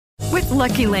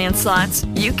Lucky Land Slots,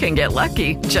 you can get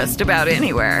lucky just about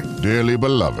anywhere. Dearly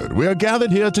beloved, we are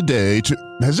gathered here today to...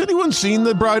 Has anyone seen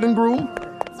the bride and groom?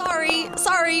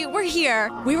 Sorry, we're here.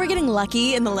 We were getting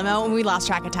lucky in the limo and we lost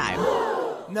track of time.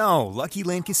 No, Lucky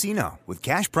Land Casino, with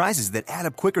cash prizes that add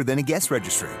up quicker than a guest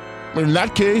registry. In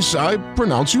that case, I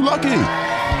pronounce you lucky.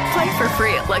 Play for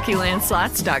free at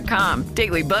LuckyLandSlots.com.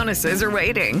 Daily bonuses are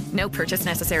waiting. No purchase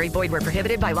necessary. Void where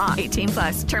prohibited by law.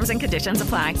 18+. Terms and conditions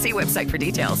apply. See website for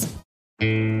details. From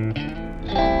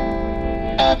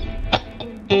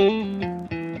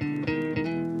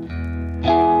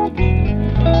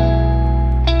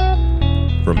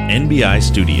NBI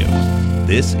Studios,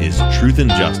 this is Truth and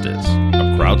Justice,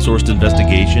 a crowdsourced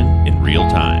investigation in real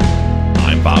time.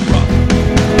 I'm Bob Roth.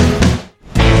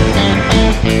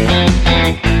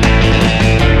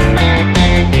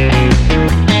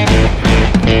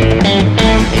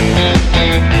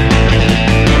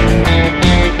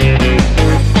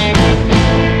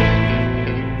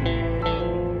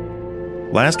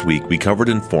 Last week, we covered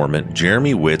informant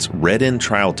Jeremy Witt's read-in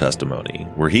trial testimony,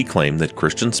 where he claimed that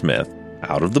Christian Smith,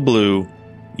 out of the blue,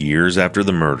 years after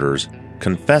the murders,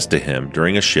 confessed to him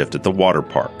during a shift at the water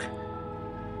park.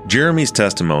 Jeremy's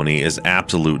testimony is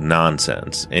absolute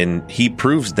nonsense, and he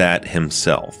proves that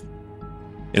himself.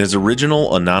 In his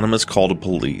original anonymous call to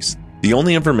police, the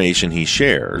only information he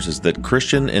shares is that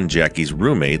Christian and Jackie's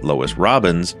roommate, Lois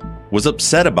Robbins, was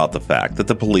upset about the fact that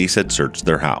the police had searched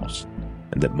their house,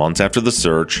 and that months after the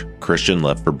search, Christian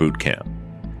left for boot camp.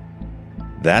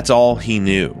 That's all he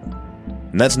knew.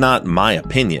 And that's not my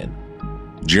opinion.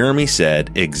 Jeremy said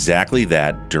exactly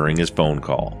that during his phone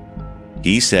call.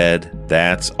 He said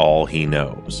that's all he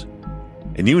knows.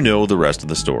 And you know the rest of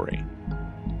the story.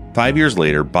 5 years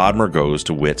later, Bodmer goes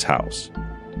to Witt's house.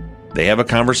 They have a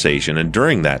conversation, and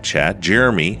during that chat,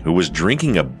 Jeremy, who was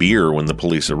drinking a beer when the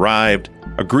police arrived,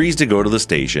 agrees to go to the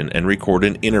station and record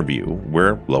an interview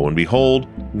where, lo and behold,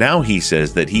 now he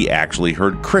says that he actually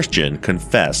heard Christian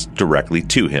confess directly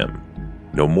to him.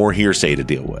 No more hearsay to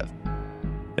deal with.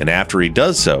 And after he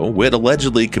does so, Witt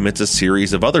allegedly commits a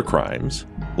series of other crimes.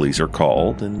 Police are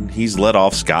called, and he's let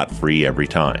off scot-free every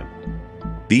time.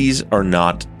 These are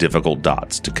not difficult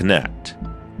dots to connect.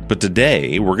 But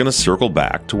today, we're going to circle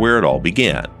back to where it all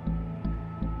began.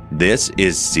 This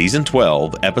is Season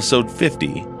 12, Episode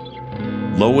 50,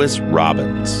 Lois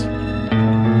Robbins.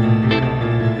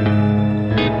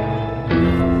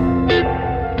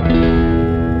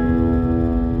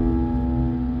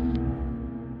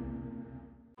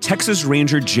 Texas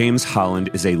Ranger James Holland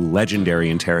is a legendary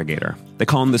interrogator. They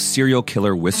call him the serial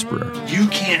killer whisperer. You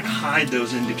can't hide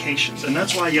those indications, and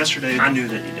that's why yesterday I knew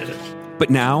that he did it. But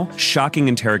now, shocking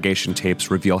interrogation tapes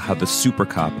reveal how the super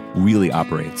cop really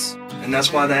operates. And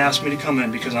that's why they asked me to come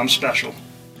in, because I'm special.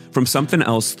 From Something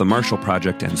Else, The Marshall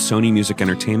Project, and Sony Music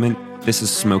Entertainment, this is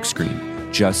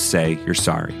Smokescreen. Just say you're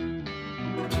sorry.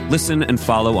 Listen and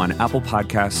follow on Apple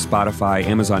Podcasts, Spotify,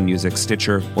 Amazon Music,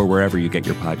 Stitcher, or wherever you get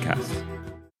your podcasts.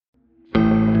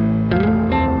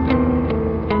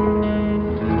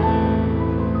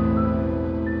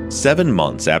 Seven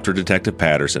months after Detective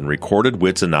Patterson recorded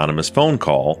Witt's anonymous phone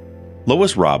call,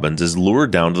 Lois Robbins is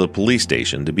lured down to the police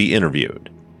station to be interviewed.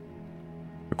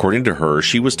 According to her,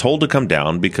 she was told to come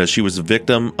down because she was a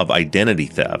victim of identity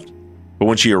theft, but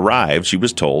when she arrived, she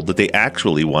was told that they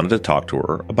actually wanted to talk to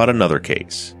her about another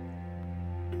case.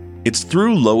 It's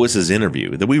through Lois's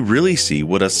interview that we really see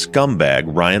what a scumbag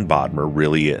Ryan Bodmer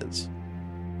really is.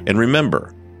 And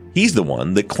remember, he's the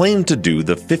one that claimed to do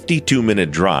the 52-minute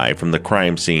drive from the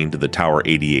crime scene to the Tower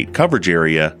 88 coverage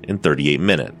area in 38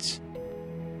 minutes.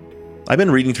 I've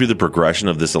been reading through the progression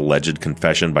of this alleged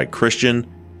confession by Christian,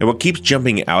 and what keeps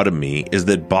jumping out at me is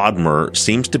that Bodmer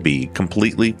seems to be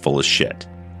completely full of shit.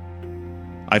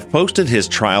 I've posted his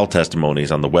trial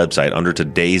testimonies on the website under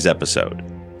today's episode,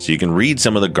 so you can read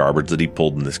some of the garbage that he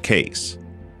pulled in this case.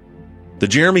 The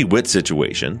Jeremy Witt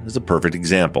situation is a perfect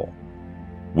example.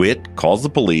 Witt calls the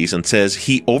police and says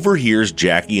he overhears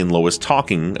Jackie and Lois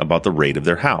talking about the raid of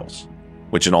their house,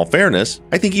 which in all fairness,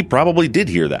 I think he probably did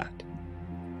hear that.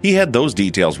 He had those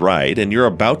details right, and you're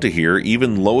about to hear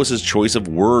even Lois's choice of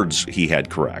words he had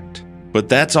correct. But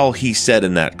that's all he said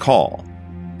in that call.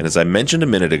 And as I mentioned a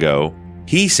minute ago,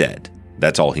 he said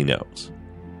that's all he knows.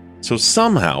 So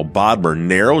somehow Bodmer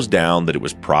narrows down that it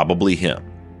was probably him.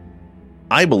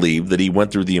 I believe that he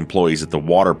went through the employees at the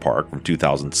water park from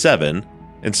 2007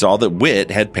 and saw that Witt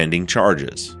had pending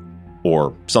charges.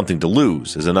 Or something to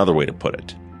lose is another way to put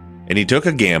it. And he took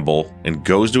a gamble and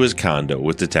goes to his condo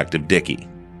with Detective Dickey.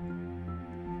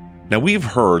 Now, we've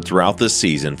heard throughout this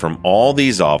season from all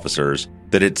these officers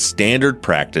that it's standard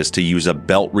practice to use a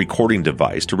belt recording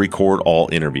device to record all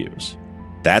interviews.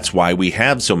 That's why we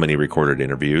have so many recorded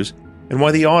interviews and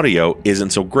why the audio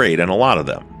isn't so great in a lot of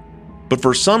them. But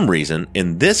for some reason,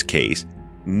 in this case,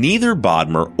 neither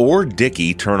Bodmer or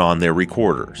Dickey turn on their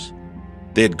recorders.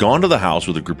 They had gone to the house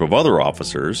with a group of other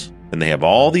officers, and they have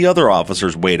all the other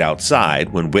officers wait outside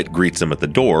when Witt greets them at the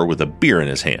door with a beer in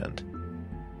his hand.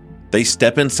 They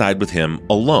step inside with him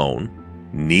alone.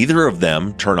 Neither of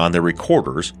them turn on their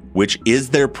recorders, which is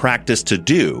their practice to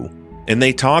do, and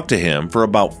they talk to him for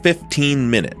about 15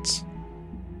 minutes.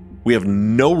 We have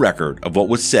no record of what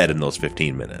was said in those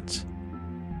 15 minutes.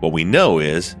 What we know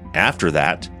is, after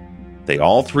that, they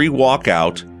all three walk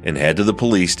out and head to the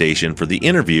police station for the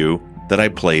interview that I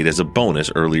played as a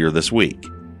bonus earlier this week.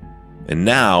 And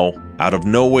now, out of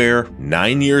nowhere,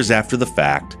 9 years after the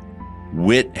fact,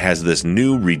 Witt has this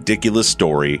new ridiculous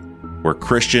story where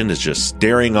Christian is just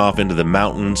staring off into the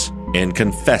mountains and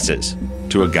confesses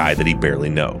to a guy that he barely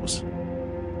knows.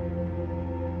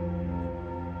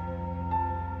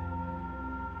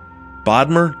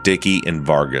 Bodmer, Dickey, and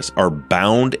Vargas are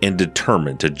bound and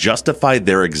determined to justify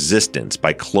their existence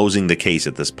by closing the case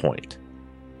at this point.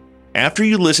 After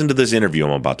you listen to this interview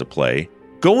I'm about to play,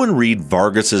 go and read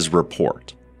Vargas's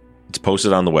report. It's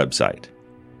posted on the website.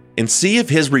 And see if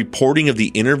his reporting of the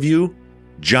interview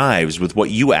jives with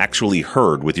what you actually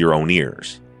heard with your own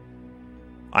ears.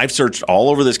 I've searched all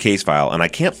over this case file and I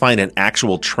can't find an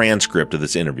actual transcript of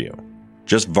this interview.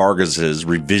 Just Vargas's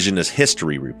revisionist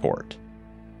history report.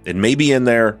 It may be in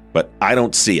there, but I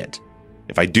don't see it.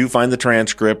 If I do find the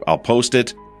transcript, I'll post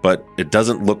it, but it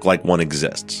doesn't look like one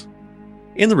exists.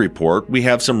 In the report, we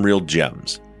have some real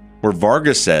gems, where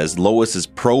Vargas says Lois is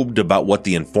probed about what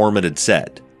the informant had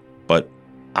said, but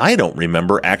I don't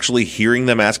remember actually hearing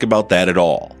them ask about that at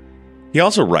all. He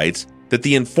also writes that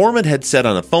the informant had said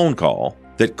on a phone call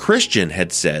that Christian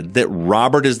had said that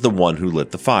Robert is the one who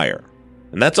lit the fire.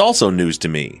 And that's also news to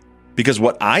me. Because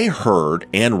what I heard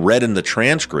and read in the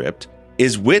transcript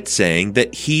is Witt saying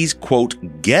that he's,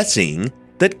 quote, guessing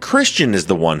that Christian is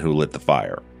the one who lit the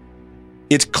fire.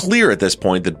 It's clear at this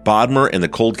point that Bodmer and the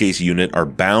cold case unit are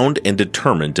bound and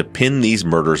determined to pin these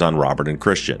murders on Robert and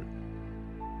Christian.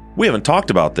 We haven't talked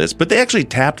about this, but they actually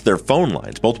tapped their phone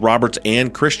lines, both Robert's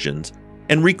and Christian's,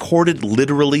 and recorded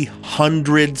literally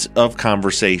hundreds of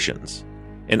conversations.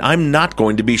 And I'm not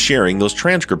going to be sharing those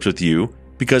transcripts with you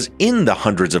because in the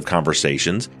hundreds of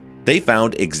conversations, they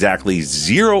found exactly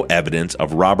zero evidence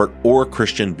of Robert or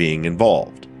Christian being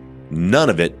involved. None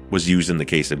of it was used in the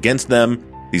case against them.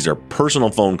 These are personal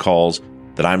phone calls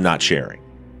that I'm not sharing.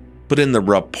 But in the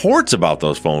reports about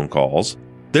those phone calls,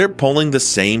 they're pulling the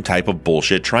same type of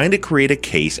bullshit, trying to create a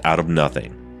case out of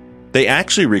nothing. They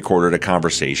actually recorded a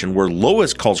conversation where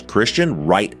Lois calls Christian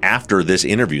right after this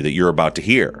interview that you're about to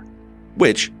hear.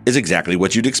 Which is exactly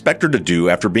what you'd expect her to do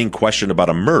after being questioned about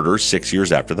a murder 6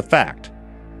 years after the fact.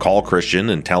 Call Christian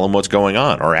and tell him what's going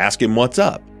on, or ask him what's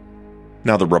up.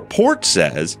 Now, the report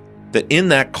says that in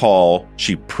that call,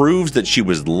 she proves that she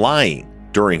was lying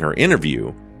during her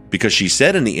interview because she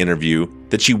said in the interview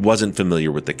that she wasn't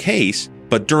familiar with the case,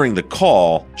 but during the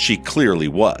call, she clearly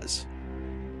was.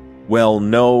 Well,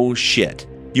 no shit.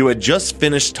 You had just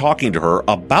finished talking to her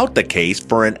about the case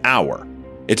for an hour.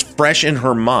 It's fresh in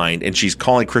her mind, and she's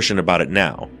calling Christian about it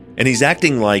now. And he's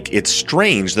acting like it's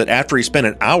strange that after he spent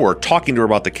an hour talking to her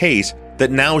about the case,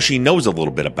 that now she knows a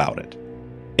little bit about it.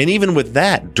 And even with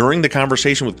that, during the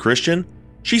conversation with Christian,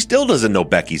 she still doesn't know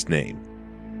Becky's name.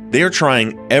 They are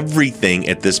trying everything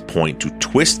at this point to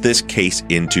twist this case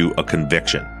into a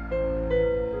conviction.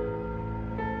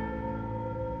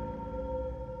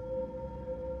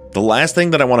 The last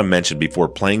thing that I want to mention before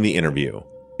playing the interview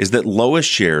is that Lois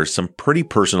shares some pretty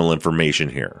personal information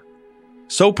here.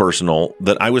 So personal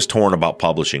that I was torn about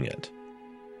publishing it.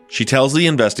 She tells the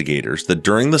investigators that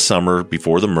during the summer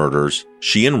before the murders,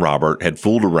 she and Robert had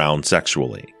fooled around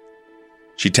sexually.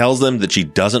 She tells them that she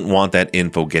doesn't want that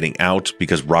info getting out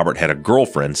because Robert had a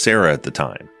girlfriend, Sarah, at the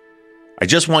time. I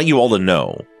just want you all to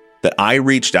know that I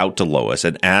reached out to Lois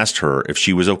and asked her if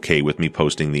she was okay with me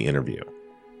posting the interview.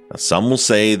 Now, some will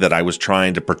say that I was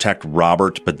trying to protect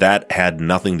Robert, but that had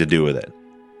nothing to do with it.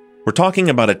 We're talking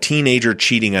about a teenager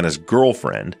cheating on his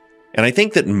girlfriend, and I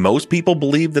think that most people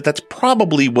believe that that's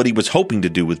probably what he was hoping to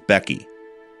do with Becky.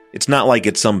 It's not like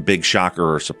it's some big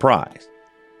shocker or surprise.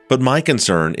 But my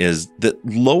concern is that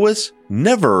Lois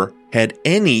never had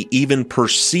any even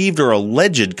perceived or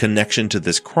alleged connection to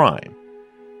this crime.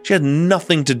 She had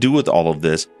nothing to do with all of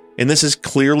this, and this is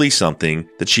clearly something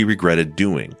that she regretted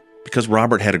doing. Because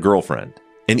Robert had a girlfriend.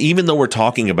 And even though we're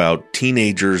talking about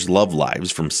teenagers' love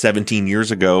lives from 17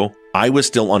 years ago, I was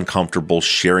still uncomfortable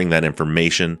sharing that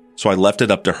information, so I left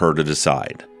it up to her to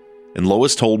decide. And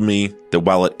Lois told me that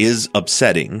while it is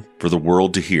upsetting for the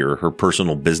world to hear her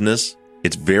personal business,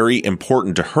 it's very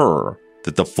important to her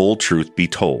that the full truth be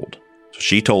told. So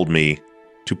she told me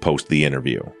to post the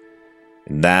interview.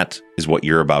 And that is what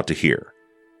you're about to hear.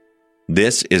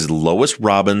 This is Lois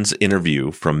Robbins'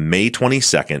 interview from May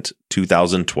 22nd,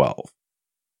 2012.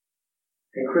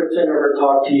 Did Kristen ever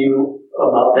talk to you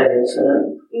about that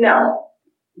incident? No.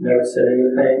 Never said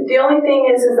anything? The only thing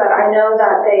is that I know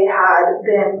that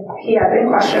he had been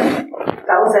questioned.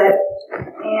 That was it.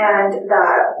 And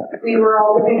that we were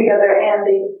all living together, and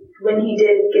when he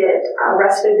did get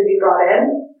arrested to be brought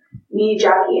in, me,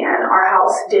 Jackie, and our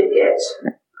house did get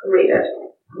raided.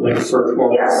 Like a search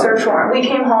warrant? Yeah, search warrant. We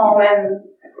came home and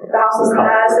the house was a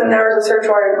mess, and there was a search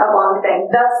warrant up on the thing.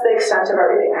 That's the extent of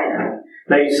everything I know.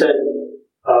 Now you said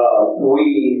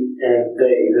we and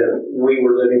they, that we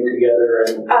were living together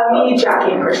and... Me,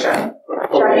 Jackie, and Christian.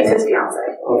 Okay. Jackie's his fiance.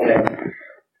 Okay.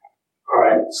 All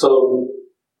right. So,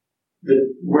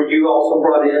 were you also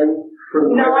brought in?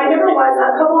 No, I never was.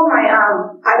 A couple of my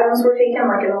items were taken,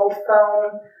 like an old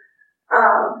phone.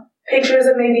 Pictures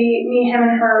of maybe me, him,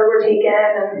 and her were taken,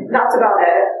 and that's about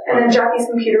it. And then Jackie's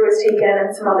computer was taken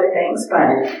and some other things,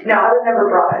 but no, I was never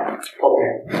brought in.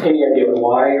 Okay. Any idea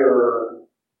why, or...?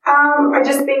 I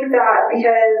just think that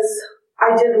because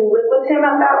I did live with him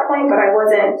at that point, but I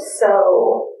wasn't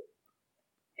so,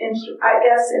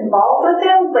 involved with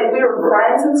him. Like, we were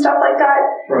friends and stuff like that.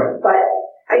 Right. But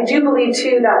I do believe,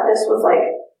 too, that this was,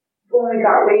 like, when we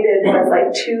got raided, was, like,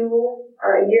 2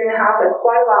 or a year and a half, like,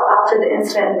 quite a while after the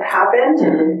incident happened.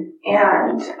 Mm-hmm.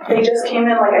 And they just came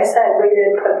in, like I said,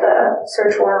 raided, put the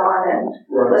search warrant on, and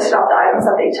listed out the items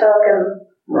that they took, and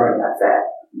that's it.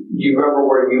 Do you remember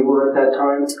where you were at that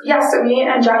time? Yes, so me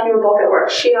and Jackie were both at work.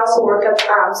 She also worked at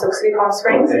Silk City, Palm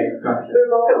Springs. Okay, gotcha. We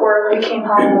were both at work. We came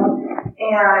home,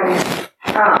 and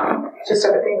just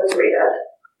everything was raided.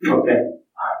 Okay.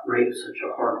 Raid is such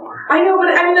a hard word. I know,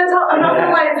 but I mean, that's how, I'm not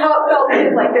gonna lie, it's how it felt.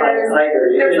 Like,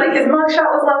 there's like, his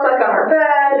mugshot was left, like, on our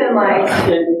bed, and, like...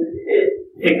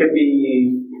 It could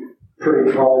be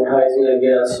pretty traumatizing, I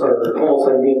guess, or almost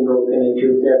like being broken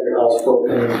into, have your house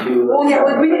broken into. Well, yeah,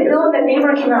 like, we didn't know, and the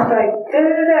neighbor came out, like,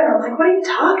 da-da-da-da, and I'm like, what are you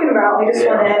talking about? We just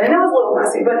went in, and it was a little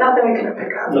messy, but nothing we couldn't pick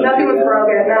up. Nothing was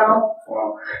broken, no.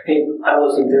 Wow. Hey, I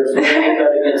wasn't there, so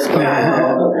that against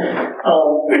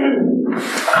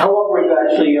how long were you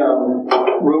actually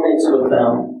roommates with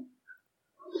them?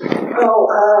 Oh,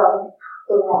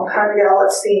 a long time ago,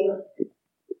 let's see.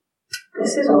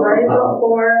 This is right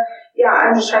before,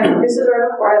 I'm just trying to think, this is right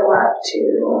before I left to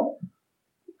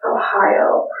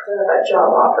Ohio because of that job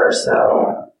offer, so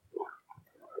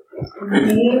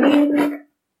maybe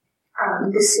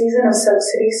this season of Silk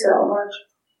City, so March,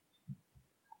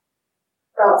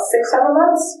 about 6-7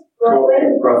 months, roughly.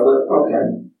 Okay.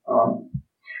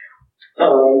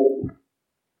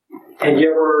 Had you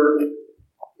ever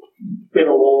been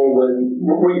alone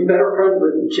were you better friends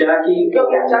with Jackie? Oh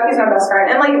yeah, Jackie's my best friend.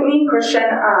 And like me and Christian,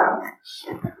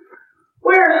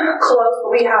 we're close,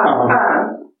 but we have,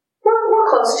 we're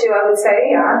close too, I would say,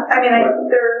 yeah. I mean,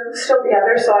 they're still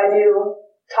together, so I do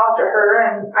talk to her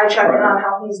and I check in on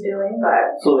how he's doing,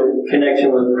 but... So the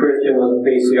connection with Christian was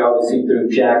basically obviously through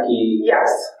Jackie? Yes.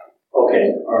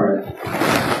 Okay, alright.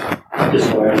 Just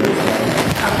so I understand.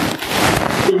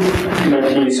 You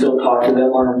mentioned you still talk to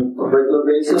them on a regular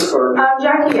basis, or?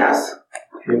 Jackie, yes.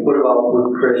 Okay, what about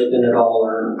with Christian at all,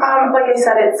 or? Like I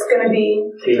said, it's going to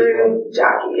be through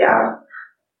Jackie, yeah.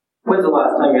 When's the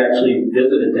last time you actually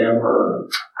visited them, or?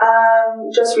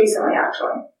 Just recently,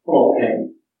 actually. Oh,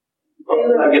 okay.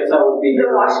 I guess that would be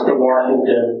the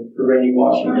rainy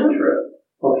Washington trip.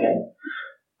 Okay.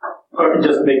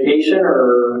 Just vacation,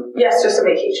 or? Yes, just a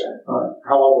vacation.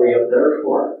 How long were you up there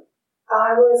for?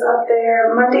 I was up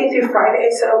there Monday through Friday,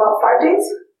 so about 5 days.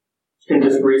 And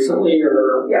just recently,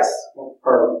 or? Yes.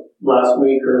 Or last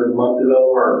week, or a month ago,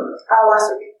 or?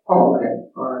 Last week. Oh, okay.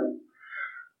 Alright.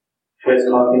 Did you guys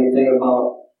talk anything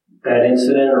about that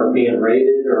incident, or being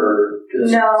raided, or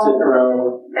just sitting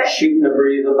around shooting the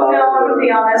breeze about it? No, I'm going to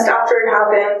be honest, after it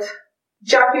happened,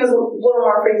 Jackie was a little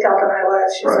more freaked out than I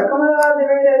was. She was like, oh my God, they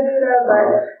raided, but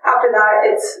after that,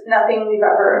 it's nothing we've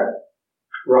ever...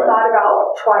 thought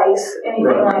about twice,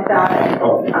 anything like that.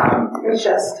 It's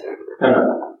just...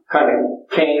 kind of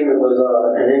came, it was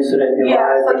an incident in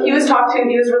life. Like he was talked to,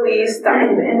 he was released, that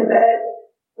was the end of it.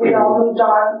 We all moved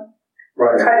on,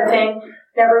 kind of thing.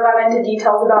 Never got into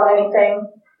details about anything.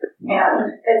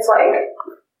 And it's like,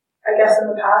 I guess in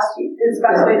the past, it's the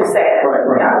best way to say it.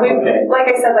 Like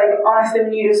I said, like honestly,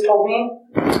 when you just told me,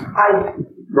 it's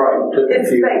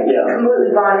like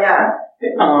completely gone,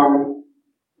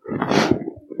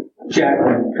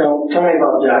 Jacqueline, tell me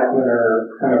about Jacqueline,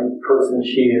 or kind of person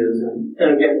she is, and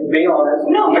again, be honest.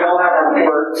 No, we all have our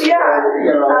quirks. Yeah.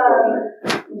 You know.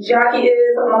 Jackie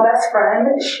is my best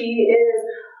friend. She is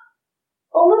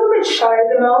a little bit shy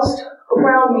the most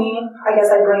around me. I guess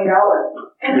I bring it out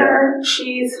in her.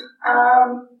 She's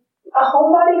a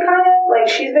homebody kind of. Like,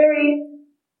 she's very,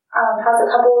 has a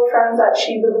couple of friends that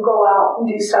she would go out and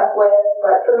do stuff with,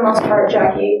 but for the most part,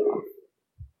 Jackie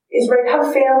is ready to have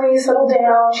a family, settle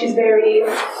down. She's very,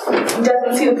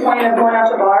 doesn't see the point of going out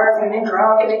to bars and getting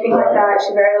drunk, anything like that.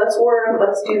 She's very, let's work,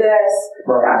 let's do this,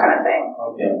 that kind of thing.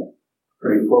 Okay.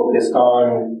 Pretty focused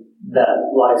on that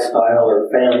lifestyle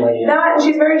or family. That, and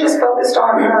she's very just focused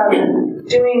on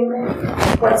doing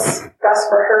what's best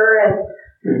for her, and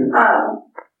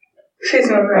she's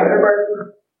doing great with her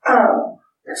birth.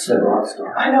 It's a rock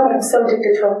star. I know, but I'm so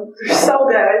addicted to them. They're so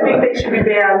good. I think they should be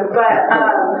banned. But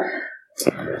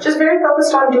just very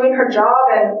focused on doing her job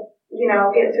and, you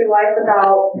know, getting through life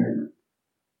without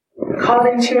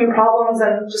causing too many problems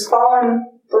and just following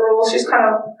the rules. She's kind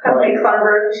of make fun of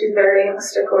her because she's very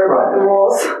stickler about the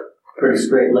rules. Pretty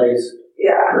straight-laced.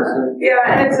 Yeah. Person. Yeah,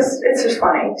 and it's just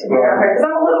funny to be around her because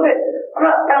I don't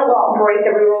go out and break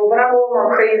every rule, but I'm a little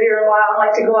more crazier and wild. I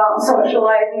like to go out and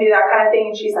socialize and do that kind of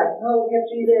thing. And she's like, no, we have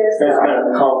to do this. They just kind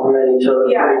of compliment each other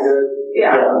pretty good.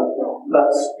 Yeah.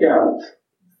 That's,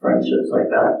 friendships like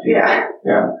that. Too. Yeah.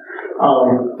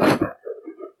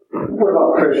 What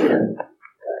about Christian?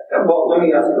 Well, let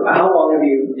me ask you, how long have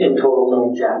you in total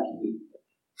known Jackie?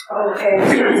 Okay,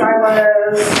 since I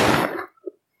was,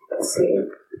 let's see,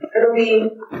 it'll be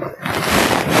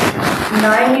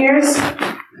 9 years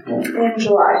in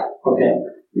July. Okay.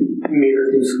 You meet her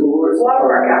through school or something? Water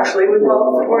park, actually. We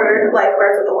both were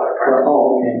lifeguards at the water park.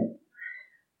 Oh, okay.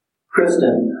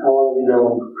 Kristen, how long have you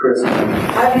known Kristen?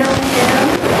 I've known him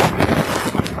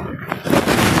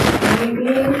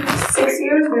maybe 6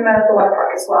 years. We met at the water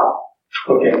park as well.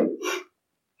 Okay.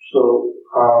 So,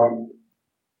 alright.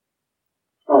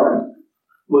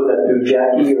 Was that through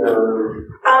Jackie or?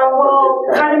 Well,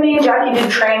 kind of me and Jackie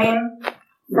did training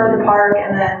for the park,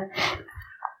 and then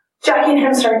Jackie and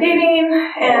him started dating,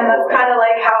 and that's kind of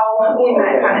like how we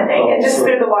met, kind of thing. And just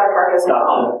through the water park as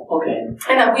well. Okay.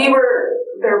 And then we were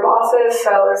their bosses,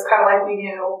 so it was kind of like we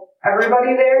knew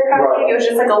everybody there, kind of thing. It was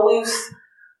just like a loose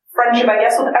friendship, I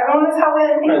guess, with everyone is how we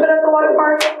think of it at the water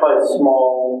park. Probably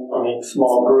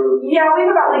small group. Yeah, we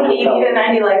have about like 80 to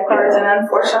 90 lifeguards, and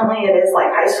unfortunately it is like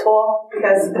high school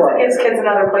because it gives kids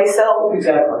another place, so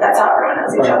that's how everyone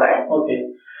knows each other.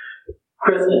 Okay.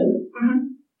 Kristen,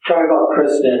 tell me about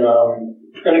Kristen,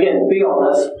 and again, be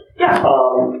honest. Yeah.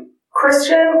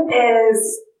 Christian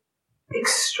is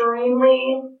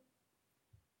extremely,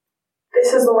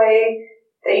 this is the way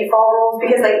that you follow rules,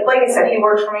 because like I said, he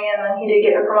worked for me and then he did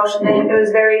get a promotion. Then it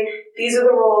was very, these are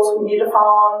the rules, we need to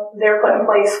follow them, they're put in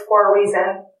place for a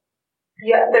reason.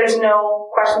 Yeah, there's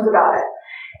no questions about it.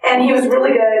 And he was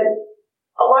really good.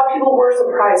 A lot of people were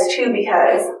surprised too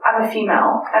because I'm a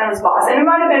female and I'm his boss. And it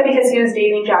might have been because he was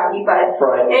dating Jackie, but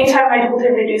anytime I told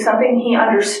him to do something, he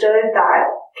understood that,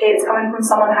 okay, it's coming from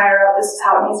someone higher up, this is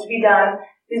how it needs to be done.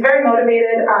 He's very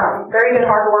motivated, very good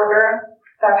hard worker,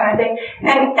 that kind of thing.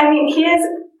 And I mean, he is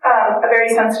a very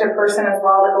sensitive person as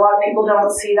well. Like, a lot of people don't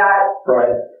see that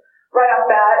right off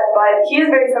bat, but he is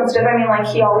very sensitive. I mean, like,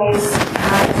 he always is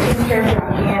taking care of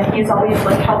Jackie, and he's always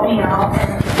like helping out.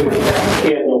 And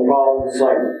he had no problems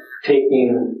like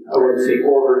taking, I wouldn't say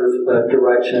orders, but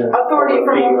direction. Authority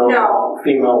from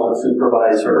female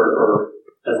supervisor or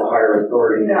as a higher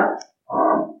authority. Yeah.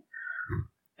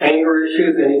 Anger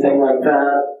issues, anything like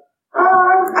that?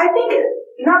 I think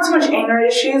not so much anger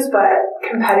issues, but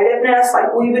competitiveness.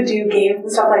 Like, we would do games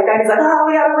and stuff like that. He's like, oh,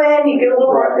 we gotta win. You get a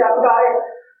little worked up about it.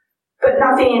 But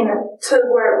nothing to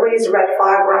where it raised a red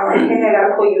flag where I'm like, hey, I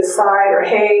gotta pull you aside, or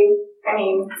hey, I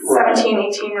mean, 17,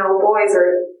 18-year-old boys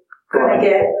are gonna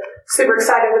get super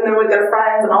excited when they're with their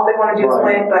friends and all they want to do is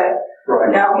win, but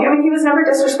no. I mean, he was never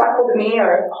disrespectful to me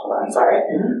or, or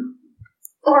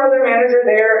other manager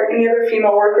there, any other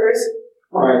female workers.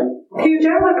 Right. He was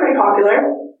generally pretty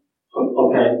popular.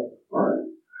 Okay. Alright.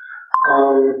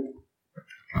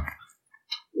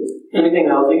 Anything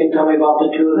else you can tell me about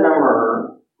the two of them,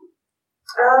 or?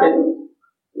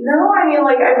 No, I mean,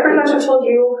 like, I pretty much have told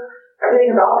you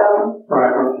everything about them. Right,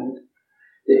 okay.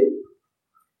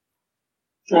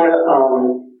 I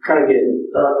want to kind of get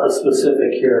a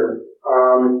specific here.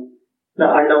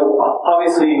 Now, I know,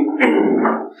 obviously,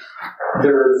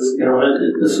 there's,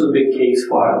 this is a big case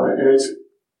file, and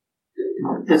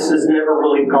this has never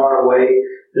really gone away,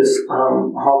 this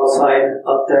homicide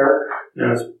up there.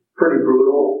 It's pretty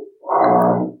brutal.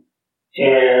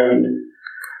 And,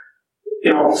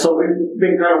 So we've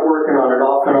been kind of working on it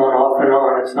off and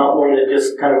on. It's not one that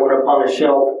just kind of went up on the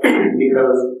shelf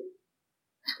because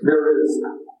there is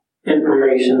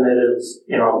information that is,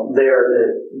 there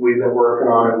that we've been working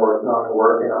on.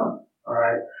 All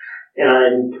right.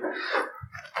 And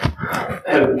I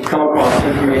have come across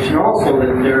information also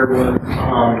that there was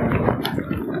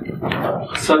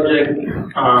a subject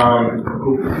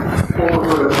who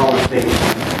overheard a conversation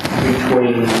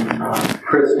between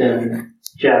Kristen,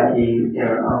 Jackie,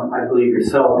 and I believe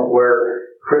yourself, where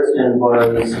Kristen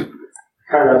was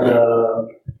kind of the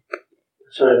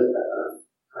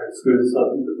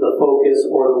focus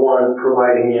or the one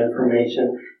providing the information.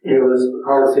 And it was a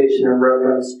conversation in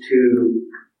reference to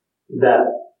that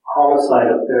homicide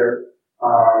up there,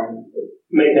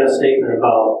 making a statement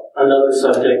about another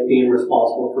subject being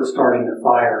responsible for starting the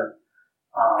fire.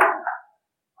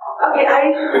 Okay,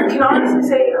 I can honestly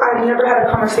say I've never had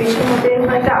a conversation with anything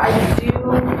like that. I do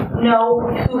know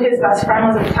who his best friend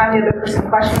was at the time. The other person in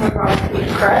question was Robin,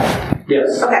 correct?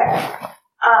 Yes. Okay.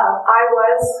 I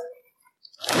was,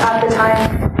 at the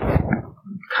time,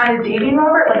 kind of dating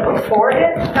Robert, like before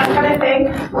it, that kind of thing.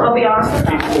 I'll be honest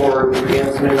with you. Before the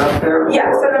incident up there?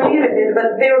 Yeah, so the beginning did,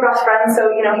 but they were best friends, so,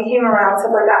 he came around,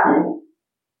 stuff like that. Mm-hmm.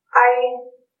 I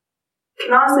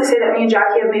can honestly say that me and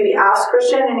Jackie have maybe asked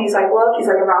Christian, and he's like, look, I'm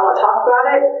not allowed to talk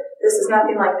about it. This is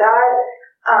nothing like that.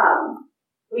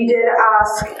 We did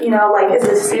ask, is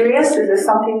this serious? Is this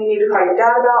something you need to call your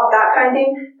dad about? That kind of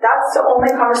thing. That's the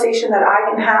only conversation that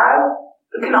I can have.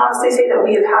 I can honestly say that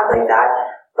we have had like that.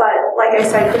 But like I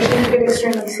said, Christian took it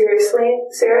extremely serious.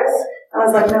 I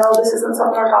was like, no, this isn't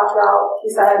something we're talking about. He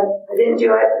said, I didn't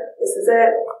do it. This is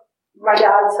it. My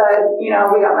dad said, we got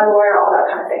my lawyer, all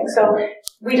that kind of thing. So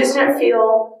we just didn't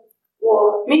feel,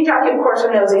 me and Jackie, of course,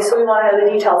 are nosy, so we want to know the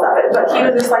details of it. But he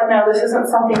was just like, no, this isn't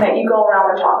something that you go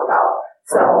around and talk about.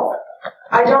 So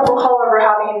I don't recall ever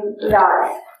having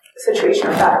that situation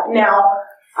with that. Now,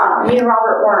 me and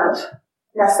Robert weren't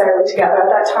necessarily together at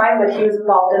that time, but he was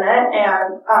involved in it,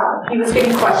 and he was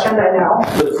getting questioned, I know.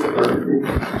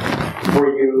 Were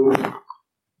you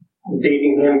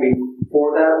dating him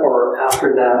before that or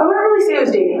after that? I wouldn't really say I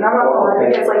was dating. I'm not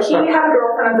going to because he had a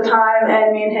girlfriend at the time,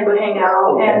 and me and him would hang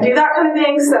out and do that kind of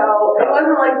thing, so it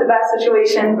wasn't like the best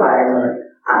situation, but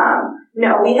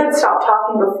no, we had stopped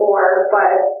talking before,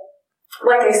 but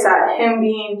like I said, him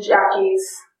being Jackie's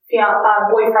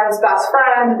boyfriend's best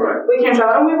friend, we came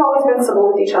together, and we've always been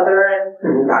civil with each other and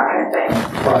that kind of thing.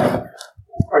 Right.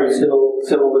 Are you still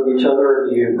civil with each other, or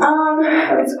do you?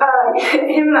 It's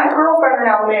him and that girlfriend are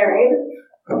now married,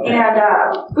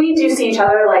 and we do see each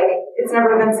other. Like, it's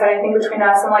never been said anything between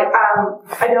us, and I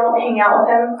don't hang out with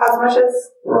him as much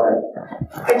as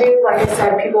I do. Like I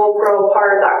said, people grow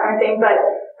apart, that kind of thing, but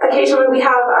occasionally we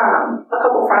have a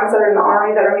couple friends that are in the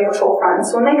Army that are mutual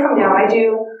friends. So when they come down, I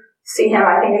do see him.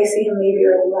 I think I see him maybe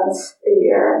once a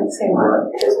year, and same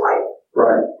with his wife.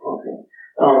 Right. Okay.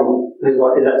 His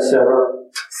wife, is that Sarah?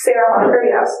 Sarah Hunter,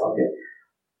 yes.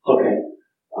 Okay.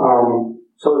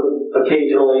 So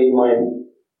occasionally you might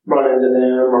run into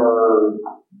them or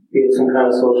be at some kind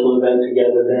of social event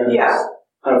together. Then yeah.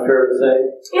 Kind of fair to say.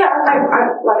 Yeah. I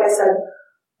like I said,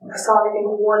 I saw him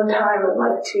one time in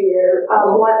 2 years.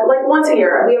 Once a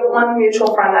year. We have one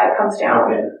mutual friend that comes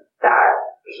down. Okay. That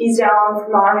he's down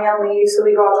from the Army on leave, so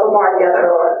we go out to a bar together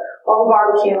or we'll have a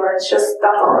barbecue, or it's just,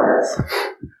 that's all it is.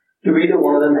 Do either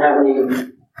one of them have any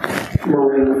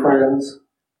Marine friends?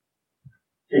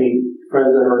 Any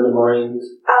friends that are in the Marines?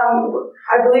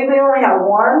 I believe we only have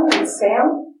one. It's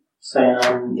Sam.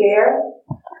 Sam. Gayer.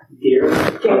 Gayer?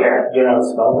 Gayer. Do you know how to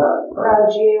spell that?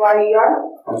 Gayer. Gayer.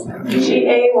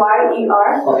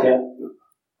 Okay.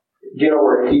 Do you know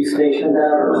where he's stationed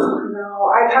at? Or?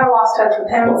 No, I kind of lost touch with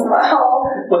him as well.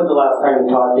 When's the last time you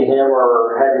talked to him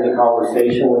or had any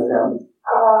conversation with him?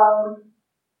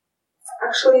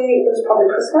 Actually, it was probably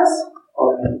Christmas.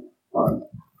 Okay. Fine.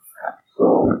 So,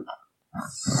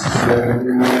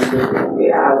 7 months ago?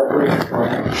 Yeah.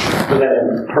 Was that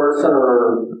in person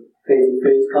or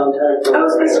face-to-face contact? It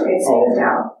was face-to-face. He was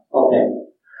down. Okay.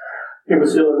 He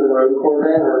was still in the Marine Corps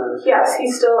then? Or? Yes,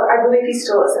 I believe he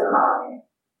still is in the Army.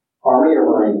 Army or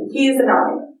Marine? He is in the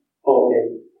Army. Okay.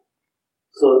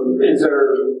 So,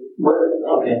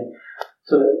 okay.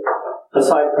 So,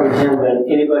 aside from him, then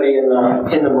anybody in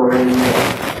the Marines,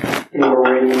 any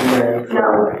Marines then,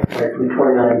 like from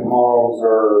 29 Palms,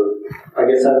 or I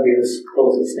guess that would be the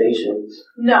closest station.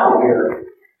 No. Here.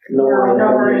 No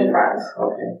Marine friends.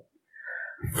 Okay.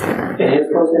 And his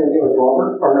first name was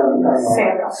Robert, or no?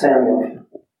 Samuel.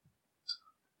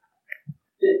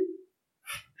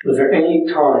 Was there any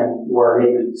time where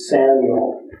maybe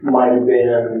Samuel might have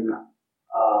been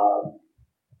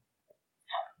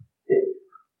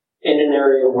in an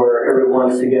area where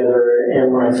everyone's together,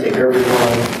 and when I say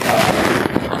everyone,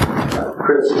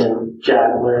 Kristen,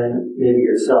 Jacqueline, maybe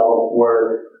yourself,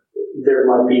 where there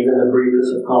might be even the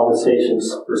briefest of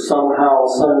conversations, for somehow,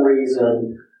 some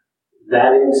reason,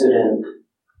 that incident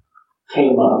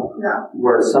came up,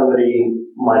 where somebody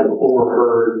might have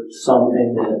overheard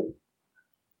something that...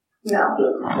 No.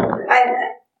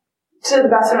 To the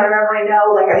best of my memory,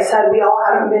 no. Like I said, we all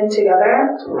haven't been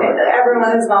together. Right.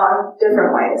 Everyone has gone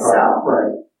different ways, so...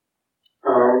 Right.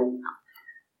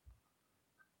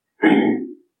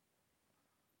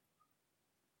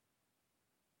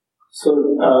 So,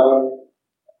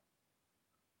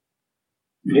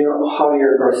 do you know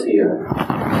Javier Garcia?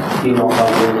 Do you know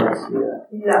Javier Garcia?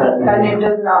 No, that name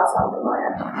does not sound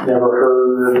familiar. Never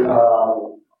heard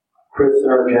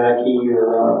Kristen or Jackie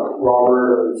or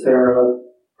Robert or Sarah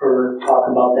or talk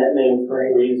about that name for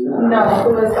any reason? No,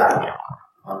 who was that?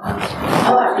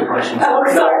 That's the question. Oh,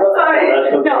 sorry.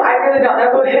 Okay. No, I really don't know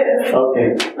who it is.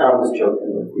 Okay, I was joking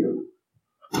with you.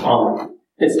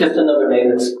 It's just another name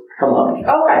that's come up.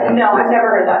 Okay, no, I've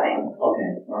never heard that name. Okay.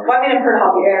 Well, I mean, I've heard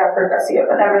Javier, I've heard Garcia,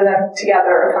 but never them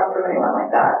together or come from anyone like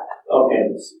that.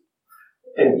 Okay.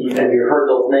 And have you heard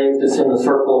those names just in the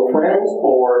circle of friends,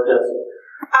 or just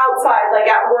outside, like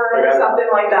at work or something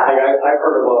like that? I've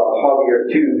heard of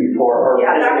Javier too before, or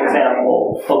as an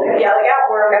example. Okay. Yeah, like at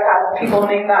work, I've had people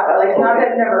name that, but like not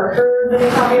that I've never heard the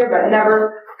name Javier, but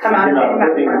never come out of You're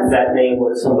not putting that name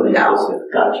with somebody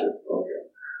specific. Gotcha. Okay.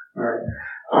 All right.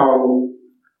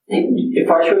 If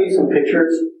I show you some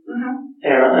pictures,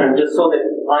 and just so that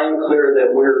I'm clear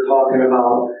that we're talking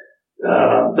about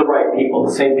the right people,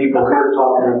 the same people we're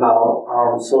talking about,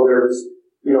 so there's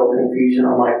confusion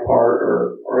on my part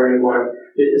or anyone.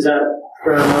 Is that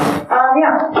fair enough?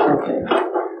 Yeah. Okay.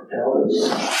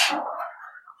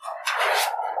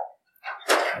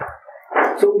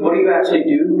 So what do you actually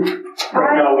do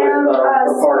right now am a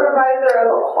supervisor of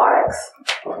aquatics.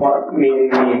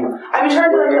 Meaning I'm in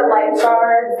charge of the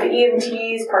lifeguards, the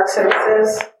EMTs, park services.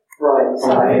 Right.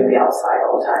 So I would be outside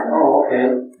all the time. Oh, okay.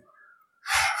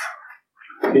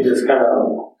 You just kind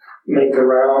of make the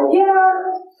round?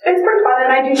 Yeah, it's pretty fun,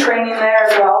 and I do training there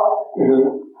as well.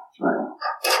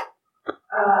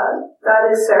 That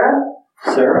is Sarah.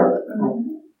 Sarah?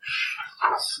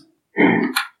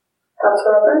 That's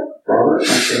Robert. Robert,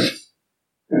 okay.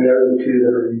 And they're the two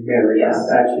that are married. Yes.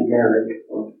 Actually married.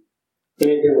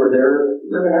 Anything where they're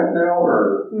living at now,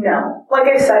 or? No. Like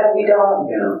I said, we don't.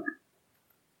 Yeah.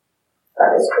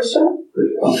 That is Christian.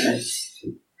 Okay.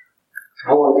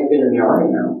 How long have you been in the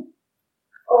Army now?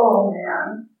 Oh,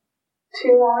 man.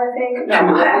 Too long, I think. No,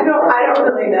 I don't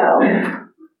really know.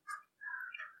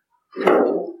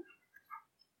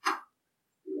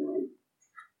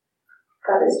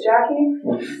 That is Jackie.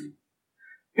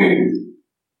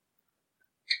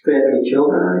 Do you have any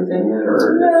children or anything yet?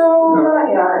 Or no, not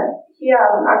yet. He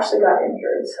actually got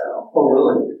injured, so. Oh,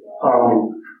 really?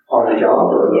 On the job?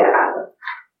 Or? Yeah.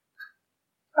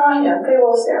 Yeah, they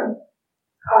will soon.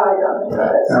 Oh, I don't know who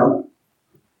that is. No?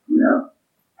 No.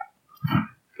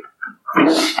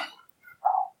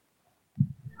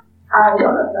 I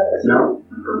don't know who that is. No?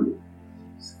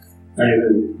 Not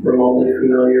even remotely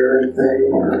familiar or anything?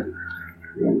 Or?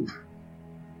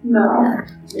 No.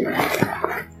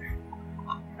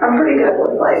 I'm pretty good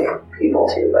with, like, people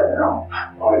too, but no.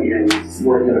 Oh, yeah,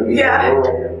 we're going to be... Yeah.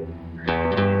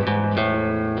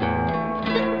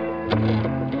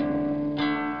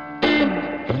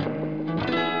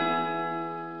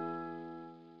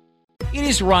 It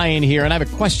is Ryan here, and I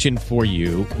have a question for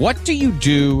you. What do you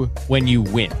do when you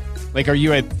win? Like, are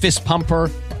you a fist pumper,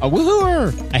 a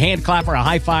woohooer, a hand clapper, a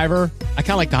high fiver? I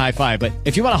kind of like the high five, but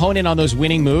if you want to hone in on those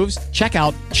winning moves, check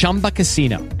out Chumba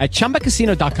Casino. At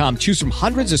ChumbaCasino.com, choose from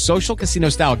hundreds of social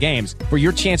casino-style games for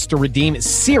your chance to redeem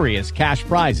serious cash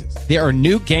prizes. There are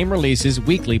new game releases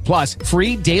weekly, plus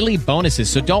free daily bonuses,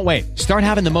 so don't wait. Start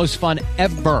having the most fun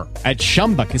ever at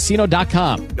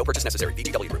ChumbaCasino.com. No purchase necessary.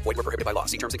 VGW. Void where prohibited by law.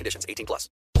 See terms and conditions. 18+.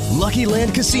 Lucky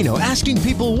Land Casino, asking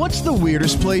people, what's the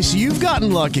weirdest place you've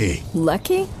gotten lucky?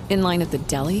 Lucky? In line at the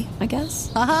deli, I guess?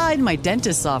 Aha, in my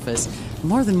dentist's office.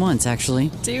 More than once,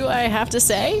 actually. Do I have to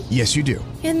say? Yes, you do.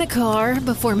 In the car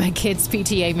before my kids'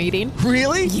 PTA meeting.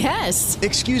 Really? Yes.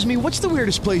 Excuse me, what's the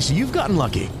weirdest place you've gotten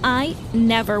lucky? I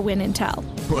never win and tell.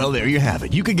 Well, there you have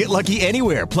it. You can get lucky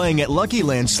anywhere, playing at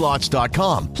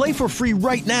LuckyLandSlots.com. Play for free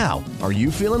right now. Are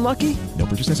you feeling lucky? No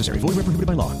purchase necessary. Void where prohibited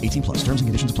by law. 18+. Terms and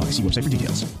conditions apply. See website for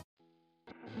details.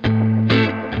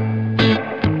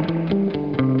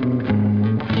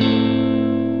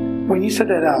 When you said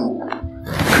that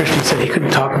Christian said he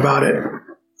couldn't talk about it,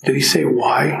 did he say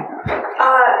why?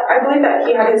 I believe that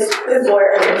he had his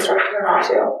lawyer had instructed him not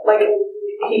to. Like,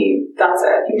 that's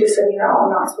it. He just said, I'm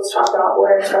not supposed to talk about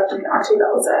lawyer instructed me not to.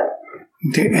 That was it.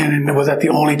 And was that the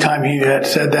only time he had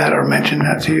said that or mentioned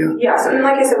that to you? Yes, and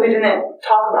like I said, we didn't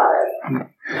talk about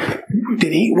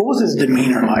it. What was his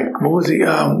demeanor like? What was he,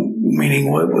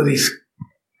 meaning, what was he,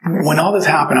 when all this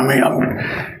happened, I mean,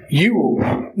 you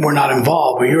were not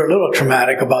involved, but you were a little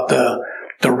traumatic about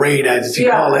the raid, as you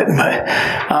call it. But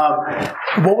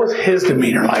what was his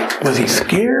demeanor like? Was he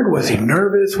scared? Was he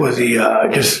nervous? Was he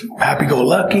just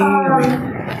happy-go-lucky?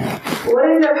 What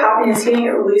ended up happening is he didn't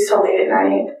get released till late at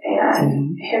night,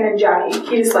 and him and Jackie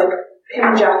were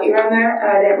in there, and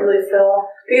I didn't really feel,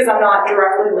 because I'm not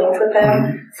directly linked with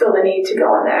him, feel the need to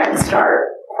go in there and start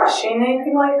questioning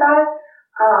anything like that.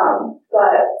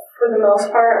 But for the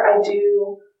most part, I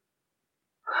do.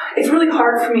 It's really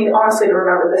hard for me, honestly, to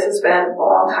remember. This has been a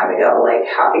long time ago, like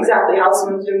exactly how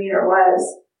someone's demeanor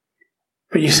was.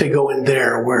 But you say go in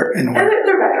there, where? In their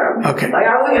bedroom. Okay. Like,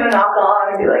 I wasn't going to knock on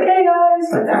and be like, hey,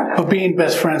 guys. Like that. But being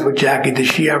best friends with Jackie, did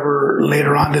she ever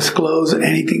later on disclose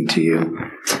anything to you?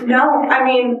 No. I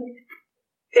mean,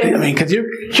 because your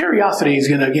curiosity is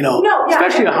going to,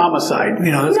 especially a homicide,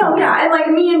 And like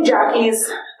me and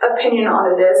Jackie's opinion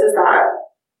on it is that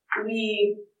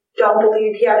we don't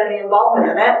believe he had any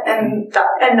involvement in it, and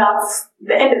that's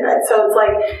the end of it. So it's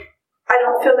like, I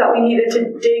don't feel that we needed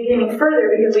to dig any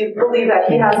further because we believe that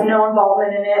he has no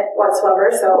involvement in it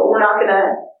whatsoever. So we're not going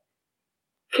to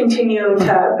continue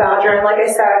to badger. And like I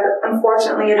said,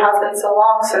 unfortunately, it has been so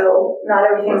long, so not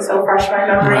everything's so fresh in my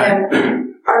memory,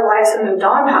 and our lives have moved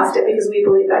on past it because we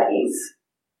believe that he's.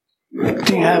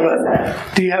 Do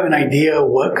you have an idea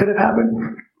what could have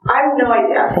happened? I have no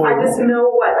idea. I just know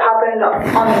what happened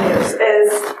on the news is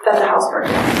that the house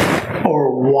burned down.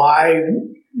 Or why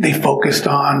they focused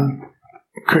on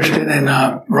Christian and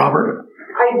Robert?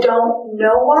 I don't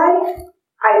know why.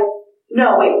 I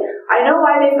know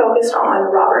why they focused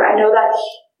on Robert. I know that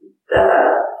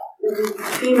the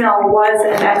female was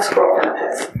an ex-girlfriend of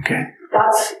his. Okay.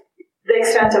 That's the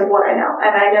extent of what I know.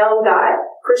 And I know that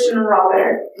Christian and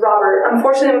Robert,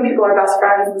 unfortunately when people are best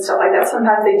friends and stuff like that,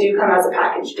 sometimes they do come as a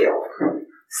package deal.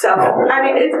 So, I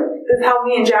mean, it's how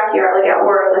me and Jackie are, like, at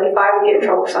work. Like, if I would get in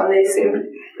trouble for something, they assumed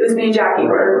it was me and Jackie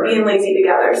were being lazy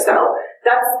together. So,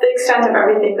 that's the extent of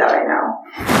everything that I know.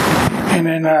 And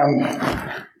then,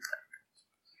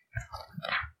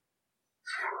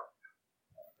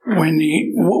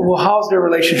 how's their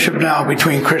relationship now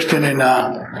between Christian and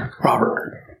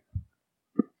Robert?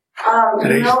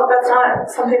 That's not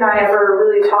something I ever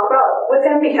really talk about with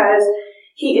him because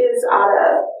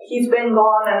he's been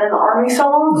gone and in the army so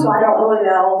long, so I don't really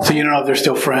know. So you don't know if they're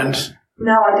still friends?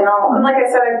 No, I don't. And like I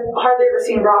said, I've hardly ever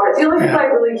seen Robert. The only people I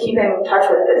really keep in touch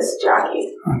with is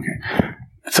Jackie. Okay.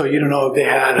 So you don't know if they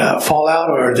had a fallout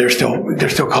or they're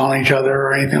still calling each other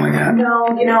or anything like that? No,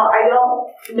 I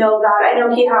don't know that. I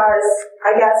know he has,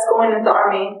 I guess, going into the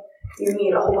army, you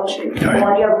meet a whole bunch of people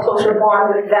and you have a closer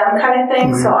bond with them kind of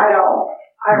thing, so I don't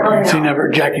really know. So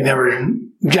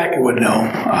Jackie would know,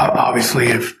 obviously,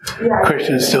 if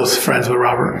Christian is still friends with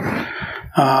Robert.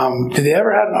 Did they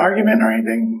ever have an argument or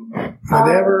anything? Did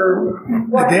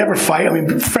they ever fight? I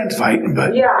mean, friends fight,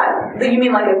 but... Yeah. You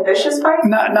mean like a vicious fight?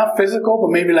 Not physical,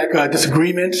 but maybe like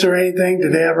disagreements or anything?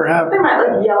 Did they ever have... They might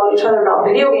like yell at each other about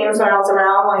video games when I was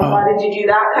around, like, why did you do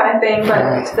that kind of thing,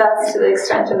 but that's to the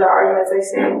extent of the arguments I've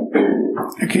seen.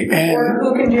 Okay, and... Or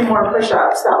who can do more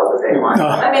push-ups, that was a big one.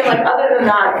 I mean, like, other than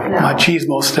that, no.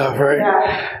 Machismo stuff, right?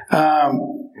 Yeah.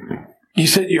 You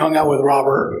said you hung out with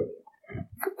Robert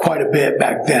quite a bit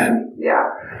back then. Yeah.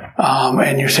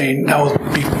 And you're saying that was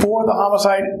before the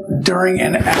homicide, during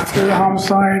and after the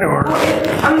homicide, or?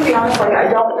 I'm going to be honest, like, I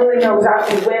don't really know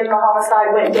exactly when the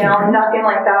homicide went down, nothing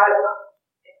like that.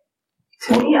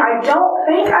 To me, I don't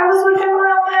think I was with him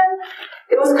around then.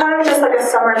 It was kind of just like a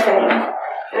summer thing,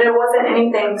 and it wasn't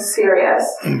anything serious.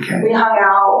 Okay. We hung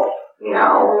out, we went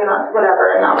on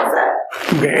whatever, and that was it.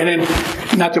 Okay, and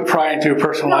then, not to pry into your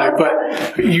personal life, but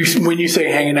when you say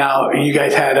hanging out, you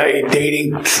guys had a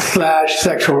dating /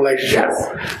 sexual relationship?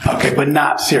 Yes. Okay, but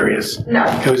not serious? No.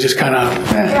 It was just kind of...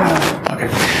 Okay.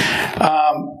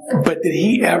 But did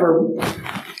he ever...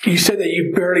 You said that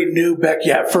you barely knew Becky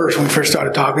at first when we first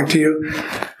started talking to you.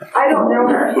 I don't know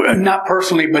her. Not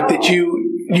personally, but that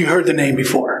you heard the name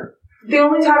before. The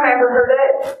only time I ever heard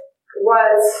it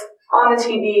was on the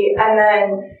TV, and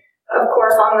then, of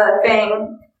course, on the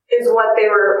thing is what they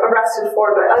were arrested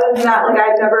for. But other than that, like,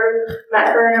 I'd never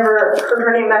met her, never heard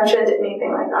her name mentioned,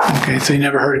 anything like that. Okay, so you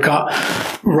never heard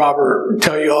Robert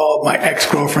tell you, oh, my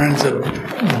ex-girlfriend's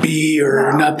a B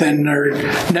or nothing, or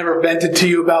never vented to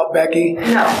you about Becky?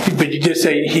 No. But you just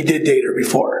say he did date her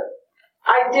before?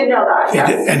 I did know that,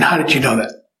 yes. And how did you know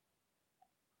that?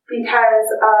 Because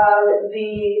of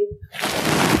the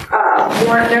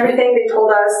warrant and everything, they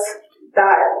told us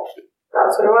that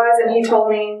that's what it was, and he told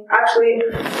me, actually,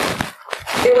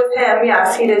 it was him,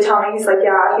 yes, he did tell me, he's like,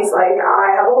 yeah, he's like,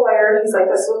 I have a lawyer, he's like,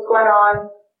 this is what's going on.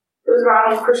 It was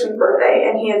around Christian's birthday,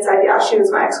 and he had said, yeah, she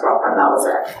was my ex-girlfriend, that was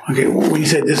it. Okay, when you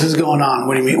said this is going on,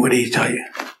 what do you mean, what did he tell you?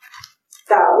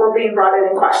 That we're being brought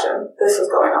in question, this is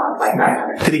going on, like that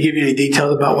kind of thing. Did he give you any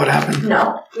details about what happened?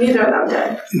 No, neither of them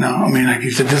did. No, I mean, like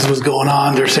you said, this was going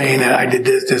on, they're saying that I did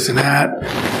this, this, and that.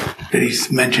 Did he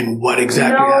mention what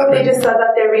exactly happened? No, they just said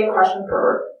that they were being questioned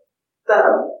for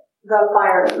the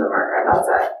fire and the murder. That's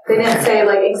it. They didn't say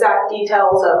like exact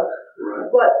details of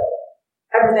what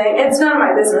everything. It's none of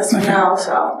my business now.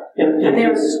 So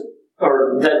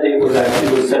that date was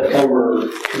actually September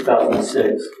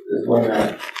 2006 is when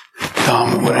that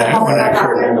happened.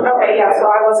 Okay, yeah. So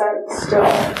I wasn't still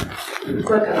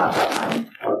looking at that time.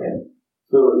 Okay.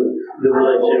 So the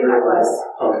relationship was.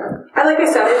 Okay. Like I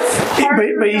said, it's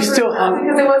hard but you still hung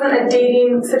because it wasn't a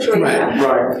dating situation.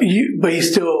 Right. But you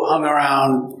still hung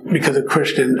around because of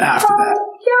Christian after that.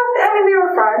 Yeah, I mean we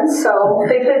were friends, so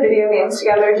they played video games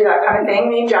together, do that kind of thing.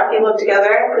 Me and Jackie lived together,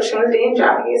 and Christian was dating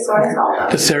Jackie, so I saw them.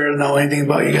 Does Sarah know anything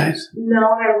about you guys? No,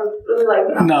 I really like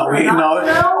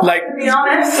like to be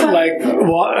honest. Like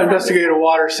Investigator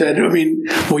Water said, I mean,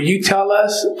 what you tell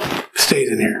us stays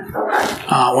in here.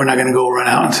 Okay. We're not going to go run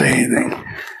out and say anything.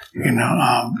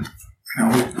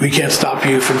 We can't stop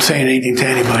you from saying anything to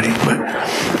anybody,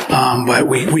 but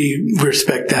we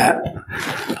respect that.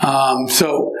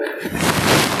 So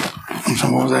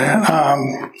what was that?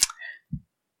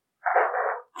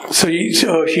 So he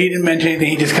didn't mention anything.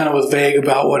 He just kind of was vague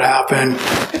about what happened.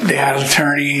 They had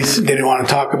attorneys. They didn't want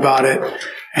to talk about it.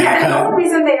 And the only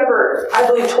reason they ever, I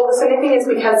believe, told us anything is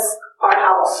because our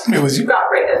house got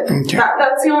raided. Okay.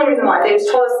 That's the only reason why. They just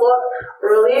told us, look,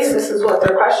 release, this is what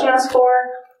they're questioning us for.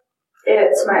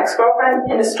 It's my ex-girlfriend,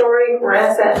 in the story, we're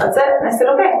innocent, that's it. And I said,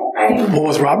 okay. What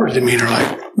was Robert's demeanor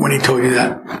like when he told you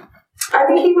that? I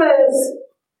think he was,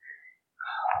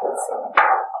 let's see.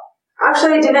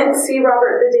 Actually, I didn't see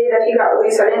Robert the day that he got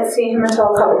released. I didn't see him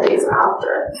until a couple of days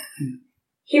after.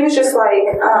 He was just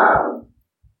like,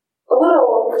 a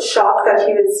little shocked that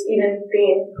he was even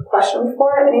being questioned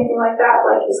for it, anything like that.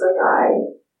 Like, he's like, I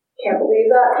can't believe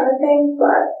that kind of thing,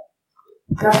 but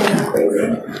nothing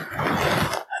crazy.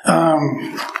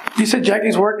 You said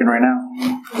Jackie's working right now?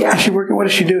 Yeah. Is she working? What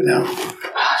does she do now?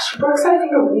 She works at, I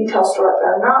think, a retail store.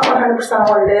 I'm not 100%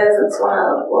 what it is. It's one of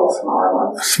the little smaller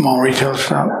ones. A small retail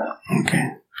shop?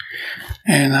 Okay.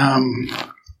 And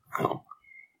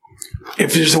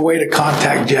if there's a way to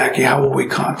contact Jackie, how will we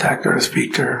contact her to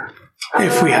speak to her?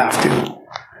 If we have to.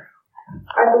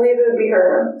 I believe it would be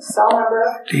her cell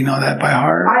number. Do you know that by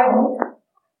heart? I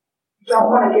don't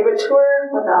want to give it to her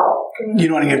without... You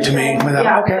don't want to give it to me without...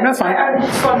 Yeah, okay, that's fine. I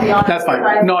just want to be honest. That's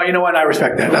fine. No, you know what? I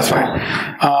respect that. That's fine.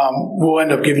 We'll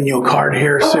end up giving you a card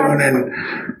here soon, and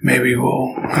maybe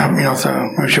we'll... so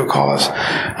maybe she'll call us.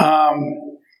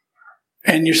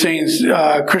 And you're saying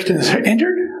Kristen is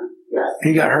injured? Yes.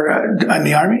 He got hurt in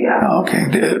the Army? Yeah. Oh,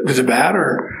 okay. Was it bad,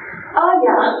 or...?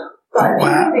 Yeah. But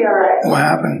he'll be all right. What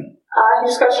happened? He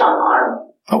just got shot in the arm.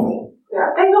 Oh. Yeah,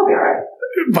 and he'll be all right.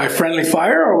 By friendly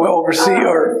fire or overseas?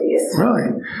 Overseas.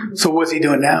 Really? So what's he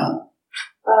doing now?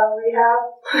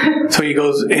 Rehab. So he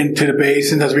goes into the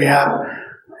base and does rehab?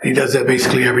 He does that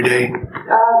basically every day?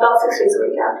 About 6 days a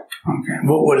week, yeah. Okay.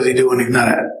 What does he do when he's not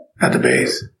at the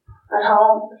base? At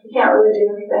home, he can't really do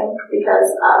anything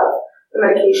because of the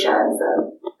medications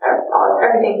and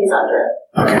everything he's under.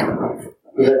 Okay.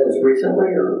 Was that just recently,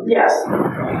 or? Yes.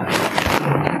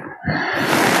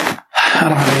 I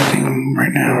don't have anything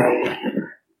right now.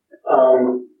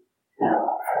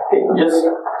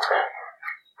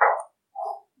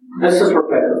 This is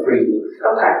Rebecca Freed.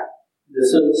 Okay. This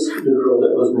is the girl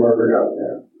that was murdered out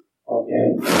there. Okay.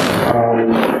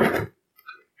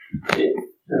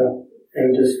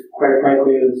 And just quite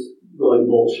frankly, it's really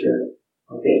bullshit.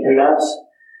 Okay, and that's.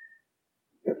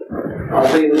 I'll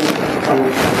say this. I'm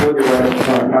really right up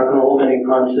front. I'm not going to hold any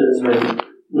punches or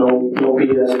no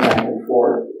BS back and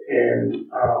forth. And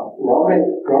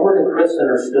Robert and Kristen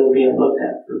are still being looked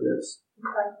at for this.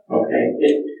 Okay.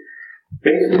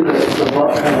 Basically the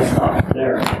buck kind of stops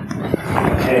there.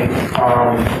 Okay.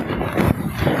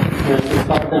 This is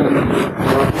something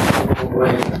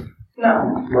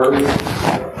murders.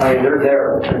 I mean, they're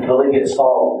there until they get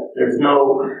solved. There's no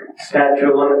statute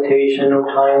of limitation, no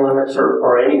time limits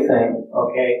or anything.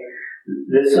 Okay.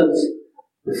 This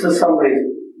is somebody's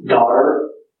daughter.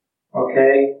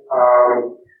 Okay.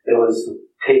 It was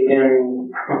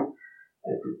taken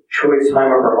at the choice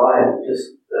time of her life,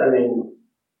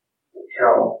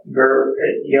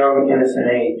 very young, innocent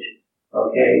age.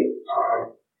 Okay.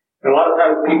 And a lot of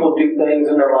times people do things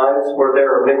in their lives where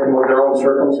they're a victim of their own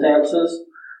circumstances,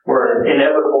 where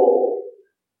inevitable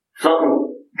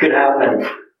something could happen.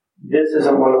 This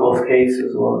isn't one of those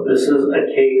cases. Well, this is a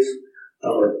case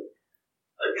of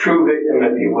a true victim,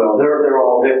 if you will. They're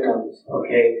all victims,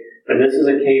 okay? But this is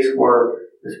a case where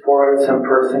this poor innocent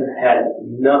person had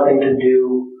nothing to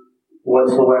do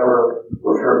whatsoever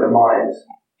with her demise.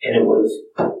 And it was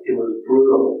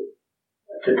brutal.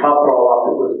 To top it all off,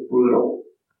 it was brutal.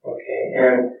 Okay,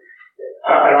 and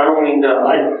I don't mean to,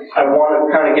 I want to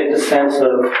kind of get the sense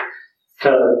of,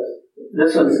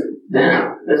 this is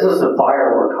the fire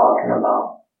we're talking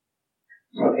about.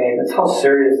 Okay, that's how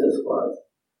serious this was.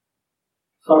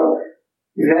 So,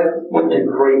 you guys went to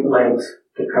great lengths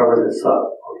to cover this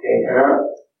up. Okay, and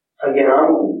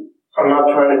I'm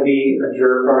not trying to be a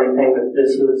jerk or anything, but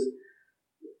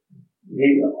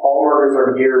all murders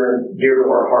are dear to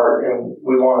our heart, and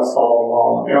we want to solve them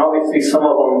all. And obviously, some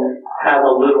of them have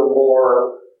a little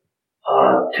more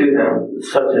to them,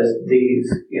 such as these.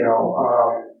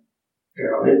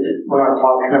 We're not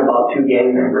talking about two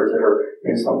gang members that are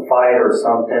in some fight or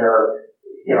something, or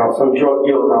some drug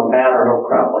deal gone bad or no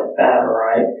crap like that. All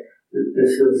right,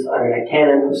 this is. I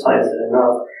can't emphasize it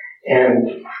enough.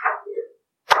 And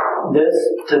this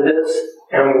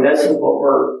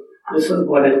is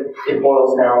what it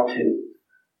boils down to.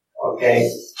 Okay?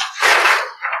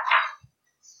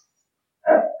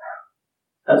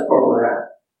 That's where we're at.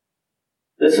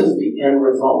 This is the end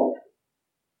result.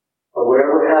 But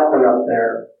whatever happened up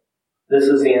there, this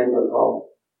is the end result.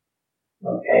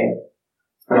 Okay?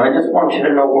 And I just want you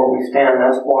to know where we stand.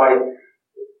 That's why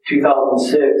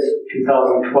 2006,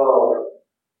 2012,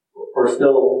 we're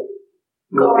still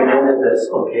looking into this,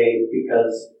 okay?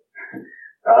 Because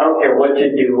I don't care what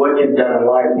you do, what you've done in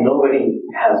life, nobody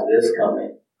has this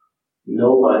coming.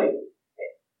 Nobody.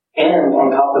 And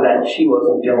on top of that, she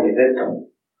wasn't the only victim.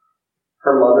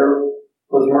 Her mother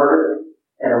was murdered,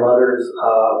 and her mother's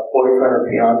boyfriend or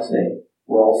fiance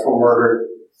were also murdered,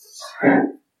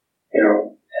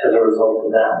 as a result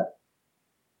of that.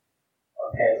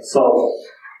 Okay, so,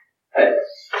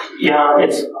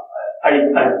 I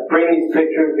bring these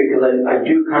pictures because I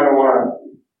do kind of want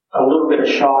a little bit of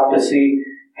shock to see,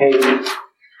 hey, to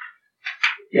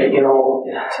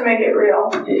make it real.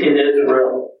 It is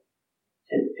real.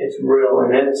 It's real,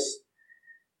 and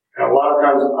a lot of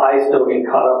times I still get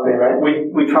caught up in it.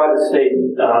 We try to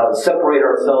separate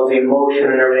ourselves, the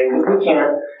emotion and everything, because we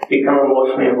can't become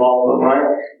emotionally involved. But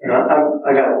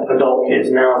I got adult kids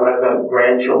now, but I've got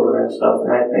grandchildren and stuff,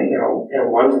 and I think,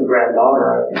 and one's a granddaughter,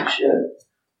 I think, shit.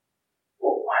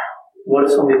 What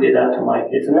if somebody did that to my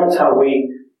kids? And that's how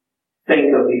we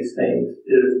think of these things,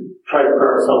 is try to put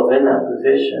ourselves in that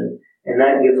position. And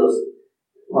that gives us,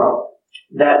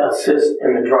 that assists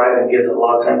in the drive and gives a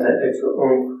lot of times that extra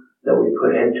oomph that we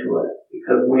put into it.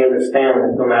 Because we understand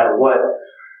that no matter what,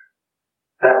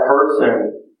 that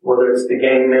person, whether it's the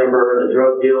gang member, the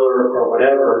drug dealer, or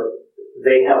whatever,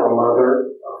 they have a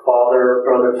mother, a father,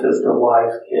 brother, sister,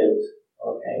 wives, kids.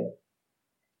 Okay?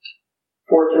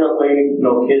 Fortunately,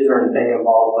 no kids or anything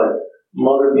involved, but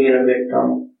mother being a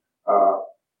victim,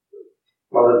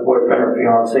 mother's boyfriend or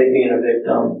fiance being a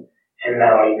victim, and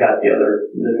now you got the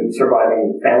other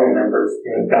surviving family members.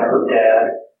 You've got her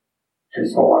dad, and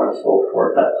so on and so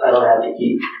forth. I don't have to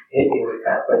keep hitting you with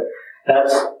that, but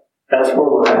that's where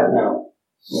we're at now.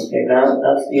 Okay,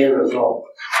 that's the end result.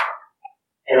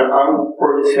 And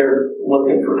we're just here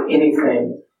looking for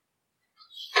anything.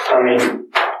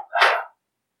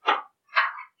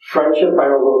 Friendship, I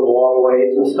know, goes a long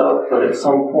ways and stuff, but at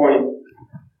some point,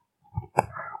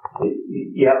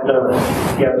 you have to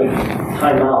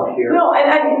time out here. No,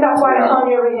 and that's why I'm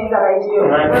telling you everything that I do.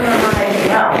 Remember anything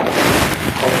now.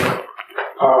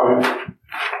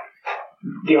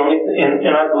 The only thing,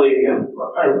 and I believe you,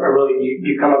 I really,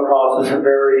 you come across as a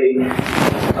very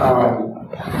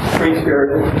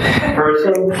free-spirited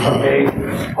person, okay,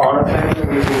 honest, and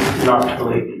reason not to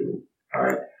believe you,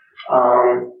 alright?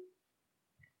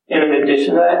 And in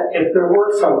addition to that, if there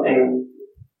were something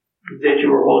that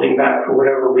you were holding back for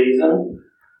whatever reason,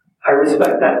 I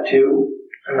respect that too,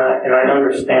 and I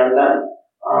understand that.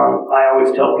 I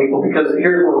always tell people, because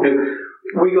here's what we do.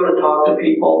 We go to talk to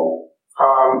people,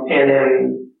 and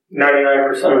in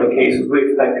 99% of the cases, we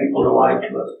expect people to lie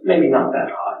to us. Maybe not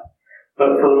that high,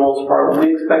 but for the most part,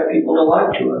 we expect people to lie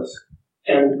to us.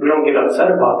 And we don't get upset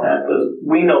about that, because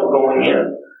we know going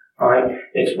in, alright?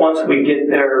 It's once we get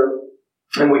there,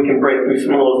 and we can break through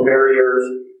some of those barriers,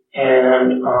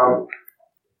 and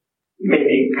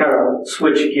maybe kind of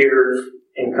switch gears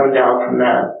and come down from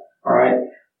that, all right?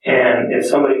 And if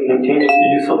somebody continues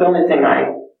to do so, the only thing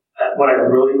what I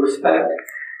really respect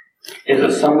is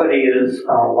if somebody is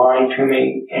lying to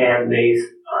me and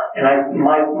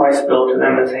my spill to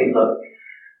them is, hey, look,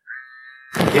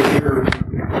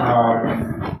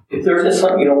 if there's just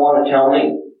something you don't want to tell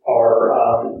me, or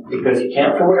because you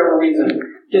can't for whatever reason,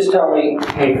 just tell me,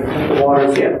 hey, the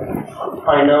water's yet.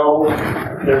 I know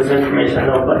there's information I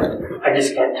know, but I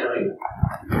just can't tell you.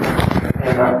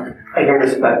 And I can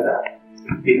respect that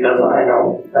because I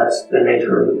know that's the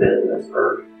nature of the business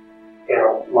or,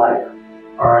 life.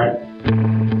 All right?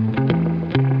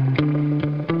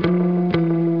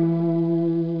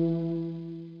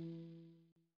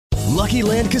 Lucky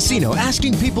Land Casino,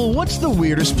 asking people, what's the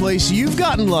weirdest place you've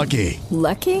gotten lucky?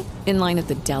 Lucky? In line at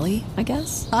the deli, I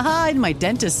guess? Aha, in my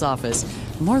dentist's office.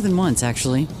 More than once,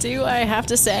 actually. Do I have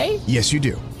to say? Yes, you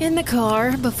do. In the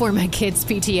car before my kids'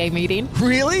 PTA meeting.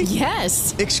 Really?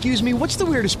 Yes. Excuse me, what's the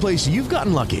weirdest place you've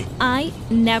gotten lucky? I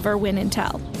never win and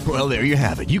tell. Well, there you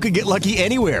have it. You can get lucky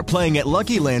anywhere, playing at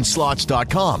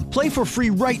LuckyLandSlots.com. Play for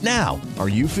free right now. Are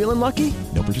you feeling lucky?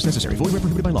 No purchase necessary. Void where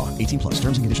prohibited by law. 18+.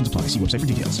 Terms and conditions apply. See website for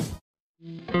details.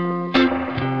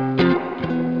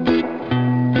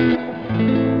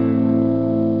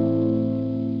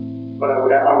 But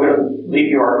I'm going to leave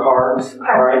you our cards,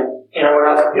 all right? And I would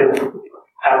ask if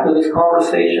after this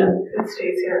conversation, It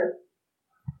stays here.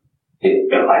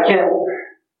 I can't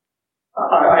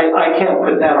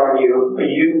put that on you.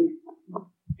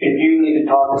 If you need to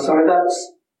talk to somebody,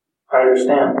 I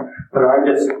understand. But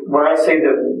when I say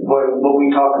that what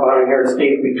we talk about in here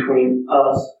stays between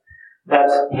us,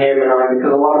 that's him and I,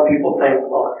 because a lot of people think,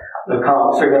 well, the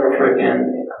cops are going to freaking,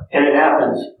 and it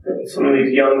happens. Some of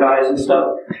these young guys and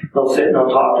stuff, they'll sit and they'll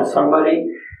talk to somebody,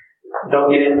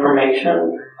 they'll get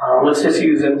information. Let's just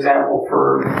use an example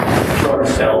for drug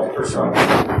sales or something.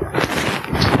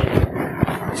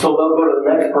 So they'll go to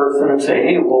the next person and say,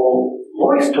 hey, well,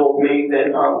 Lois told me that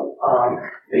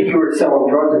you were selling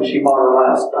drugs and she bought her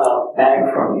last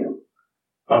bag from you.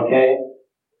 Okay?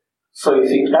 So you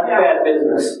see, that's bad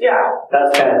business. Yeah.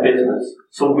 That's bad business.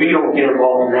 So we don't get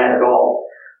involved in that at all.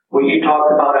 What you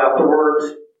talk about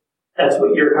afterwards, that's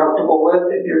what you're comfortable with.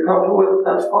 If you're comfortable with it,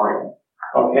 that's fine.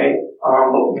 Okay?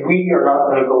 But we are not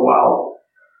going to go out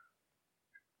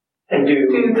and do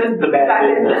the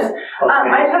bad business. Okay.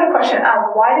 I just had a question.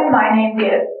 Why did my name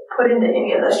get put into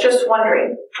any of this? Just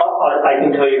wondering. I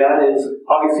can tell you that is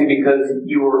obviously because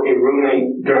you were a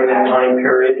roommate during that time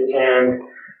period, and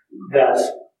that's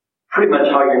pretty much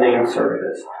how your name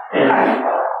surfaced. And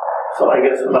so I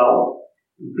guess without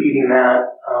beating that.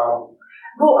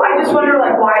 Well, I just wonder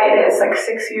why it is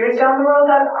 6 years down the road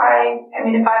that I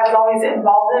mean, if I was always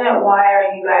involved in it, why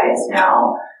are you guys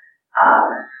now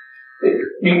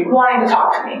wanting to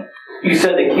talk to me? You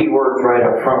said the key words right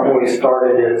up front when we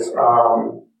started is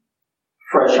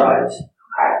fresh eyes.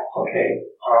 Okay.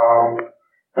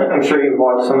 I'm sure you've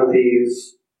watched some of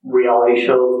these reality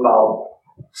shows about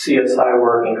CSI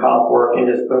work and cop work, and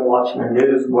just been watching the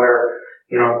news where,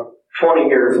 20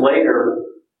 years later,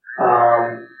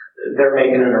 they're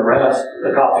making an arrest.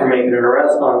 The cops are making an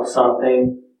arrest on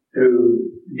something through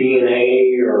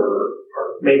DNA or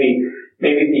maybe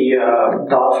the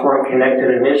dots weren't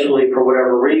connected initially for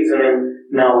whatever reason,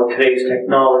 and now with today's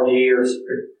technology, or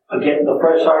again, the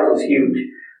fresh eyes is huge.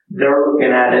 They're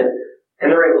looking at it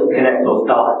and they're able to connect those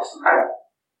dots.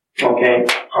 Okay,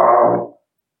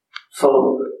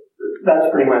 so that's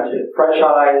pretty much it. Fresh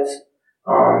eyes,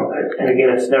 and again,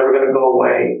 it's never going to go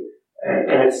away,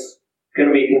 and it's going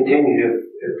to be continued.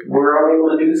 If we're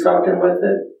unable to do something with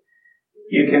it,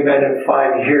 you can bet in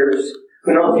 5 years,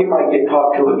 who knows, you might get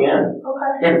talked to again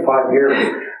in 5 years.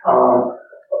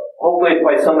 Hopefully it's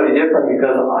by somebody different,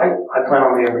 because I plan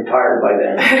on being retired by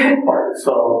then.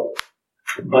 So,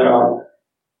 but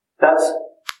that's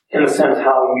in a sense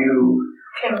how you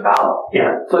came about.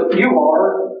 Yeah. So you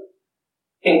are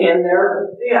in there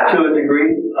to a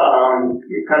degree.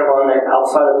 You're kind of on the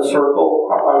outside of the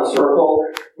circle,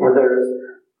 where there's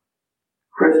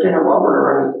Kristen and Robert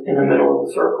are in the middle of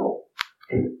the circle.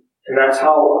 And that's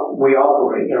how we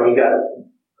operate. You got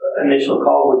initial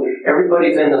call with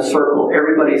everybody's in the circle,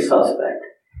 everybody's suspect.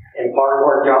 And part of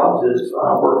our jobs is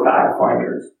we're fact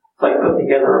finders. It's like putting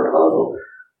together a puzzle.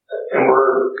 And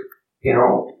we're,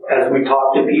 as we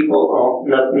talk to people,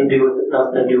 nothing to do with it,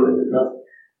 nothing to do with it, nothing.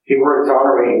 We're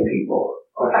exonerating people.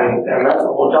 Okay? And that's the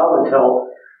whole job until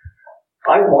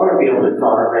I want to be able to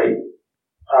exonerate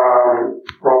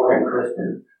Robert and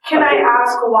Kristen. Can I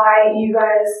ask why you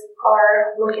guys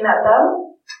are looking at them?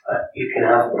 You can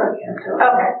ask, but I can't tell.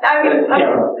 Okay.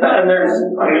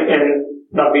 And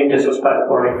not being disrespectful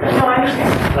or anything. No, I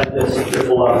understand. But there's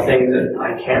a lot of things that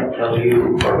I can't tell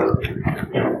you for,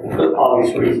 for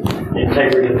obvious reasons.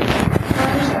 Integrity. I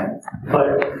understand. But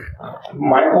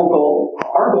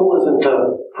our goal isn't to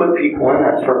put people in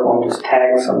that circle and just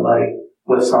tag somebody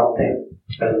with something.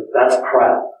 Because that's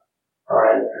crap.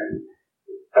 Alright?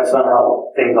 That's not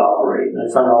how things operate.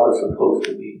 That's not how it's supposed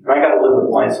to be. And I gotta live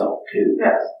with myself too.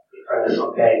 Yes.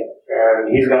 Okay? And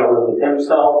he's gotta live with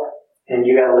himself, and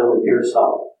you gotta live with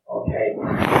yourself. Okay?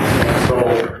 And so,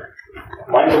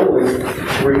 my goal is to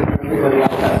bring everybody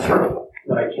out of that circle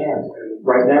that I can. And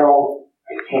right now,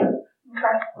 I can't.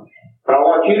 Okay. But I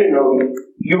want you to know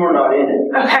you are not in it.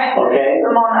 Okay. Okay?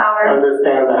 I'm on the outer.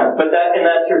 Understand that. But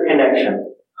that's your connection.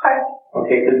 Okay.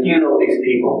 Okay, because you know these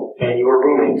people, and you were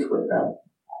roommates with them.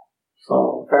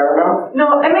 So, fair enough?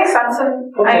 No, it makes sense,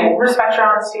 and Okay. I respect your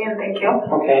honesty, and thank you.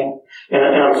 Okay. And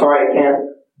I'm sorry I can't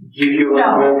give you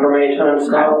some information and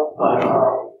stuff, but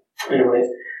anyways.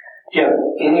 Do you have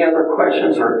any other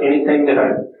questions or anything that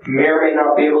I may or may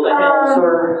not be able to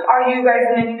answer? Are you guys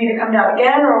going to need me to come down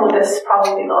again, or will this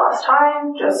probably be the last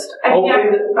time? I don't want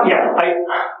to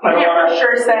for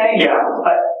sure say. Yeah,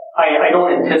 I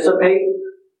don't anticipate,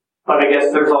 but I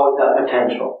guess there's always that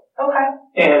potential. Okay.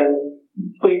 And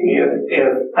believe me, if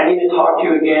I need to talk to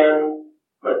you again,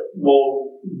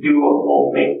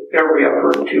 we'll make every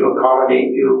effort to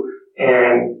accommodate you.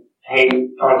 And hey,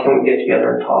 can we get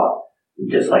together and talk?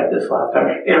 Just like this last time.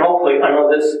 And hopefully, I know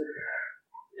this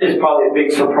is probably a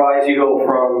big surprise. You go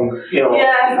from,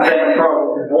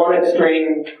 from one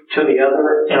extreme to the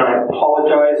other, and I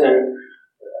apologize, and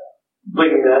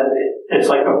believe me that it's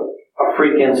like a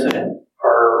freak incident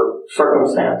or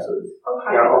circumstances.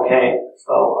 Okay. Okay.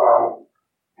 So,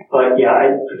 but yeah,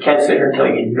 I can't sit here and tell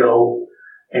you no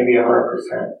and be 100%.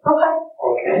 Okay.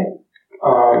 Okay.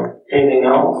 Anything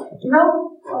else?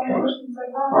 No. Okay. Questions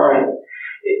like that. All right.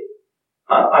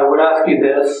 I would ask you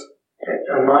this.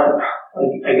 I'm not,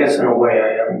 I guess in a way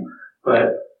I am, but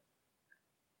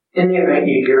in the event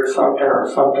you hear something or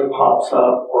something pops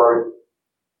up or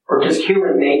just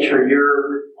human nature,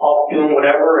 you're off doing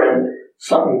whatever and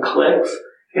something clicks,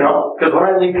 because when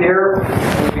I leave here,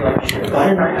 I'll be like, shit, why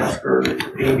didn't I ask her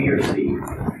A, B, or C?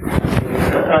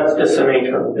 That's just the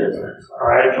nature of the business. All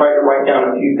right, I tried to write down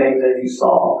a few things as you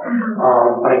saw.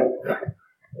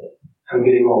 I'm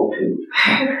getting old too.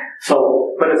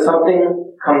 So, but if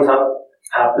something comes up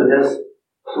after this,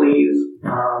 please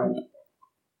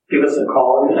give us a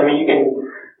call. I mean,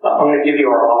 I'm going to give you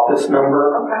our office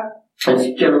number. Okay.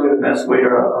 It's generally the best way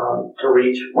to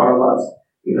reach one of us,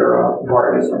 either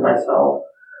Vargas or myself.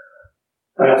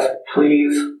 But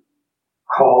please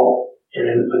call,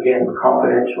 and again,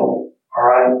 confidential. All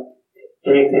right?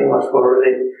 Anything whatsoever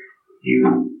that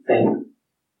you think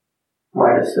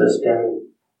might assist in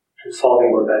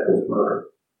solving Rebecca's murder.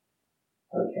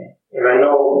 Okay. And I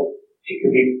know it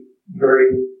can be very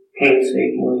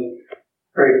painstakingly,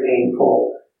 very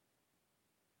painful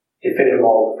if it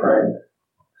involves a friend,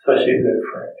 especially a good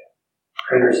friend.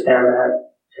 I understand that,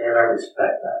 and I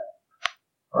respect that.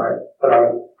 All right. But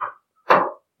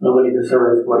nobody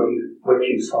deserves what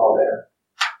you saw there.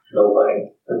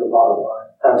 Nobody. Is the bottom line.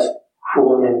 That's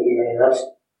cruel and inhumane. That's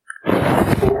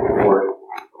overboard.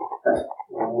 That's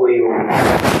way overboard.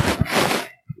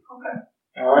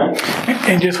 All right.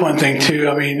 And just one thing too,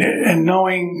 I mean, and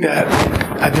knowing that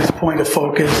at this point the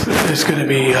focus is going to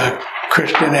be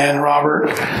Christian and Robert,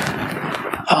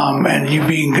 and you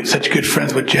being such good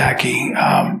friends with Jackie,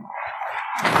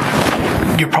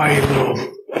 you're probably a little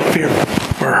fearful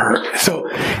for her. So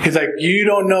he's like, you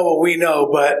don't know what we know,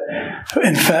 but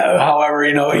in fact, however,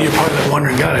 you're probably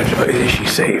wondering, God, is she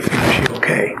safe? Is she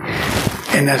okay?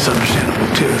 And that's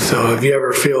understandable too. So if you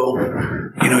ever feel,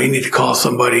 you need to call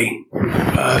somebody,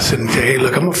 and say, hey,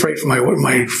 look, I'm afraid for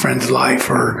my friend's life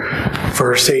or for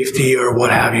her safety or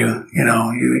what have you.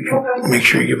 You make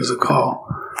sure you give us a call.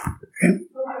 Okay.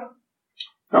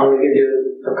 I'm going to give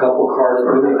you a couple cards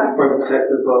for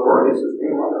Detective Bob Vargas'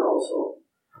 name on there also.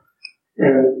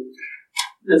 And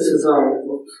this is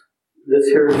this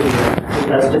here is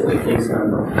that's just a case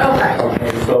number.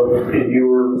 Okay. So if you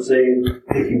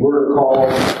were to call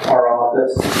our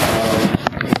office,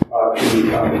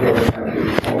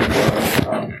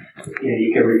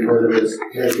 you can refer to this.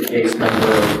 Here's the case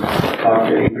number. Talk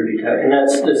to either detective, and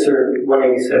that's this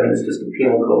 187 is just a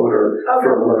penal code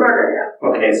for murder.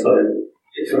 Okay, so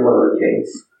it's a murder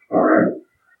case. All right.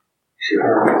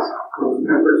 Sure.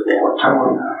 Numbers one more time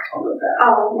on that.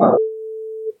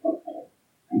 Okay.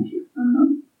 Thank you. Mm-hmm.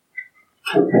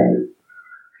 Okay.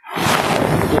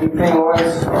 Anything else?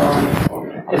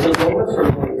 Is it Lois or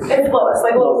Lois? It's Lois,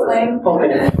 like Lois Lane.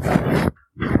 Okay.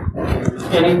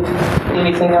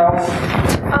 Anything else?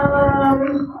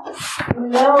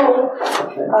 No.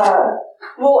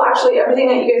 Well, actually, everything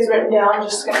that you guys written down, I'm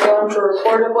just going to go into a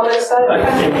report of what I said. I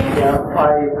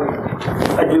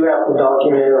do have to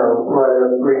document or write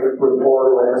a brief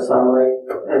report, like a summary,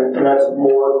 and that's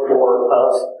more for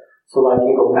us, so I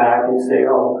can go back and say,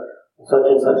 oh, such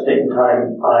and such date and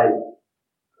time, I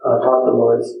talked to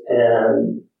Lois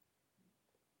and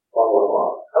blah, blah,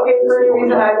 blah. Okay, for any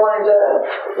reason I wanted to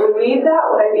read that,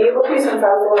 would I be able to, since I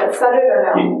was the one that said it,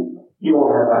 or no? You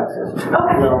won't have access to it.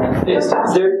 Okay. No.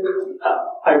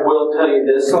 I will tell you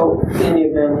this. So, in the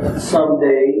event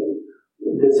someday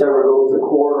this ever goes to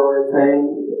court or anything,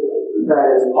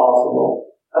 that is possible.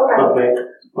 Okay.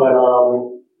 But now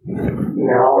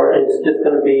it's just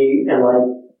going to be in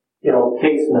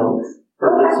case notes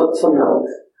or just some notes.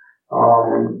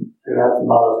 And that's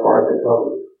about as far as it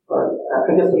goes. But I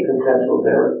think it's a potential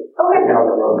there down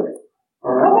the road.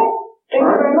 All right. Okay. Thank you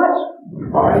very much.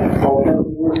 All right. Well,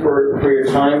 thank you for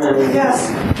your time and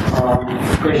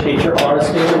appreciate your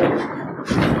honesty.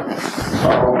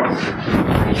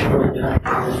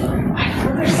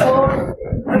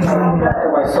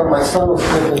 My son was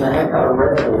flipping the heck out of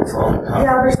Red Bulls all the time.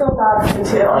 Yeah, they're so bad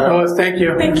too. Lois, thank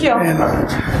you. Thank you. And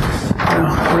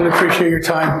really appreciate your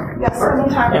time. Yes,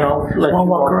 anytime. Let you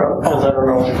walk around because I don't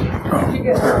know.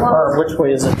 Which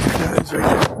way is it? It's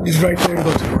right there. He's right there.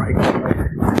 Go to the right.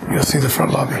 You'll see the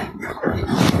front lobby.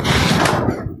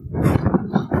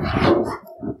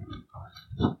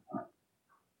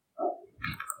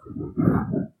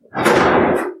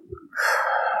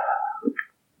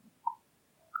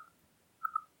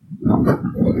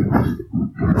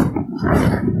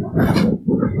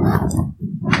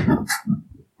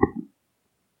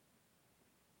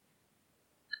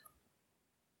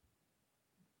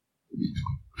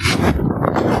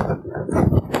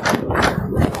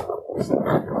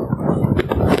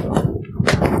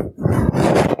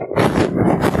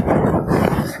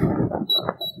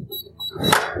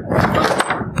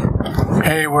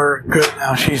 Hey, we're good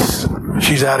now. She's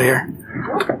out of here.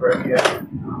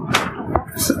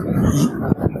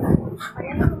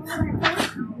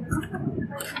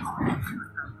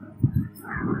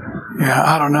 Yeah,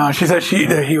 I don't know. She said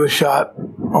that he was shot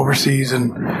overseas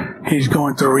and he's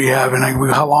going through rehab. And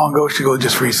how long ago? She goes,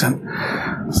 just recent.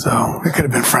 So it could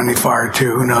have been friendly fire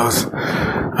too. Who knows?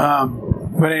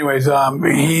 But anyways,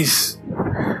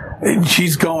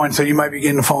 she's going, so you might be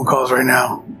getting phone calls right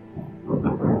now.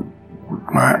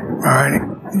 All right.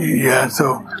 Yeah.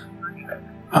 So,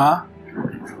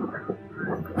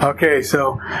 okay.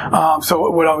 So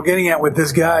what I'm getting at with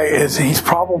this guy is he's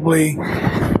probably.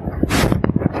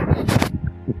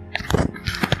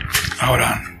 Hold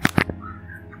on.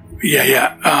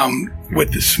 Yeah.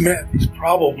 With the Smith, he's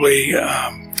probably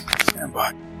stand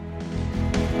by.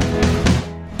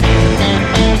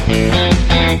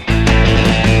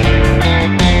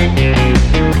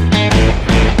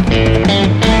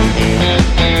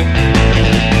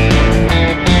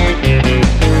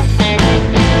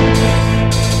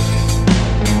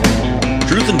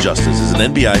 Truth and Justice is an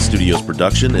NBI Studios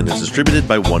production and is distributed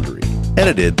by Wondery.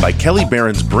 Edited by Kelly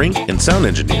Behrens-Brink and sound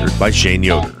engineered by Shane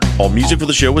Yoder. All music for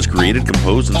the show was created,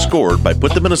 composed, and scored by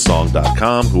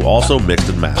PutThemInASong.com, who also mixed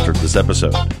and mastered this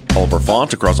episode. All of our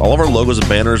fonts across all of our logos and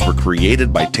banners were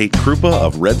created by Tate Krupa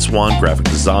of Red Swan Graphic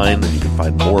Design, and you can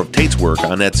find more of Tate's work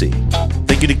on Etsy.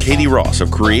 Thank you to Katie Ross of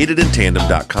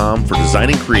CreatedInTandem.com for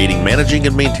designing, creating, managing,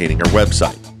 and maintaining our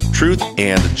website.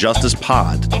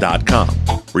 TruthAndJusticePod.com,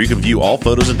 where you can view all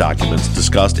photos and documents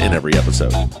discussed in every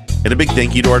episode. And a big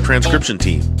thank you to our transcription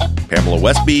team: Pamela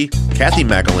Westby, Kathy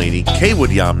McElhaney, Kaywood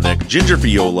Yomnick, Ginger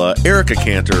Viola, Erica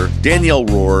Cantor, Danielle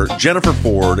Rohr, Jennifer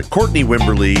Ford, Courtney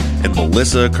Wimberly, and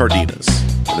Melissa Cardenas.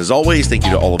 And as always, thank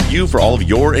you to all of you for all of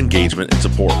your engagement and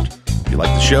support. If you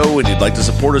like the show and you'd like to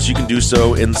support us, you can do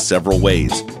so in several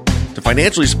ways. To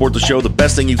financially support the show, the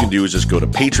best thing you can do is just go to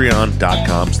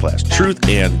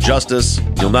patreon.com/truthandjustice.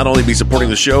 You'll not only be supporting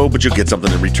the show, but you'll get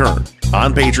something in return.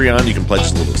 On Patreon, you can pledge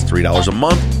as little as $3 a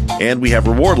month, and we have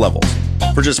reward levels.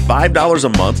 For just $5 a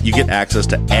month, you get access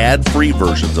to ad-free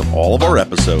versions of all of our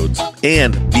episodes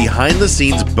and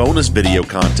behind-the-scenes bonus video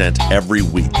content every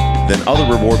week. Then other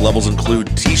reward levels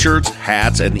include t-shirts,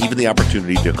 hats, and even the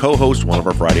opportunity to co-host one of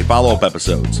our Friday follow-up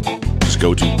episodes. Just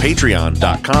go to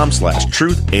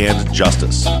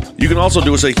patreon.com/truthandjustice. You can also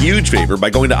do us a huge favor by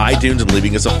going to iTunes and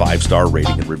leaving us a 5-star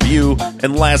rating and review.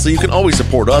 And lastly, you can always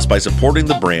support us by supporting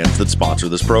the brands that sponsor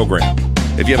this program.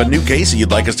 If you have a new case that you'd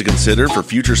like us to consider for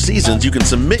future seasons, you can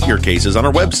submit your cases on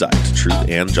our website,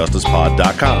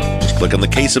 truthandjusticepod.com. Just click on the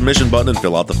case submission button and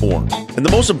fill out the form. And the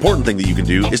most important thing that you can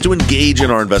do is to engage in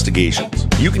our investigations.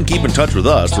 You can keep in touch with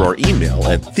us through our email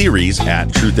at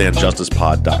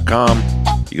theories@truthandjusticepod.com.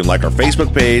 You can like our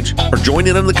Facebook page or join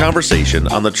in on the conversation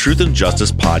on the Truth and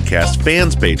Justice Podcast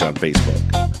fans page on Facebook.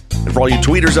 And for all you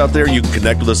tweeters out there, you can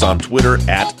connect with us on Twitter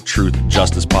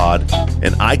 @TruthJusticePod.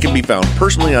 And I can be found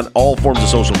personally on all forms of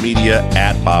social media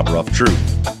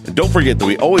 @BobRuffTruth. And don't forget that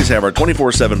we always have our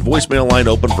 24/7 voicemail line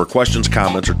open for questions,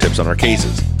 comments, or tips on our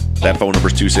cases. That phone number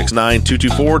is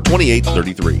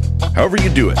 269-224-2833. However you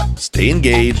do it, stay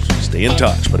engaged, stay in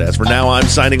touch. But as for now, I'm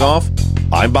signing off.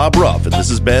 I'm Bob Ruff, and this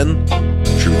has been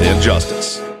Truth and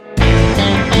Justice.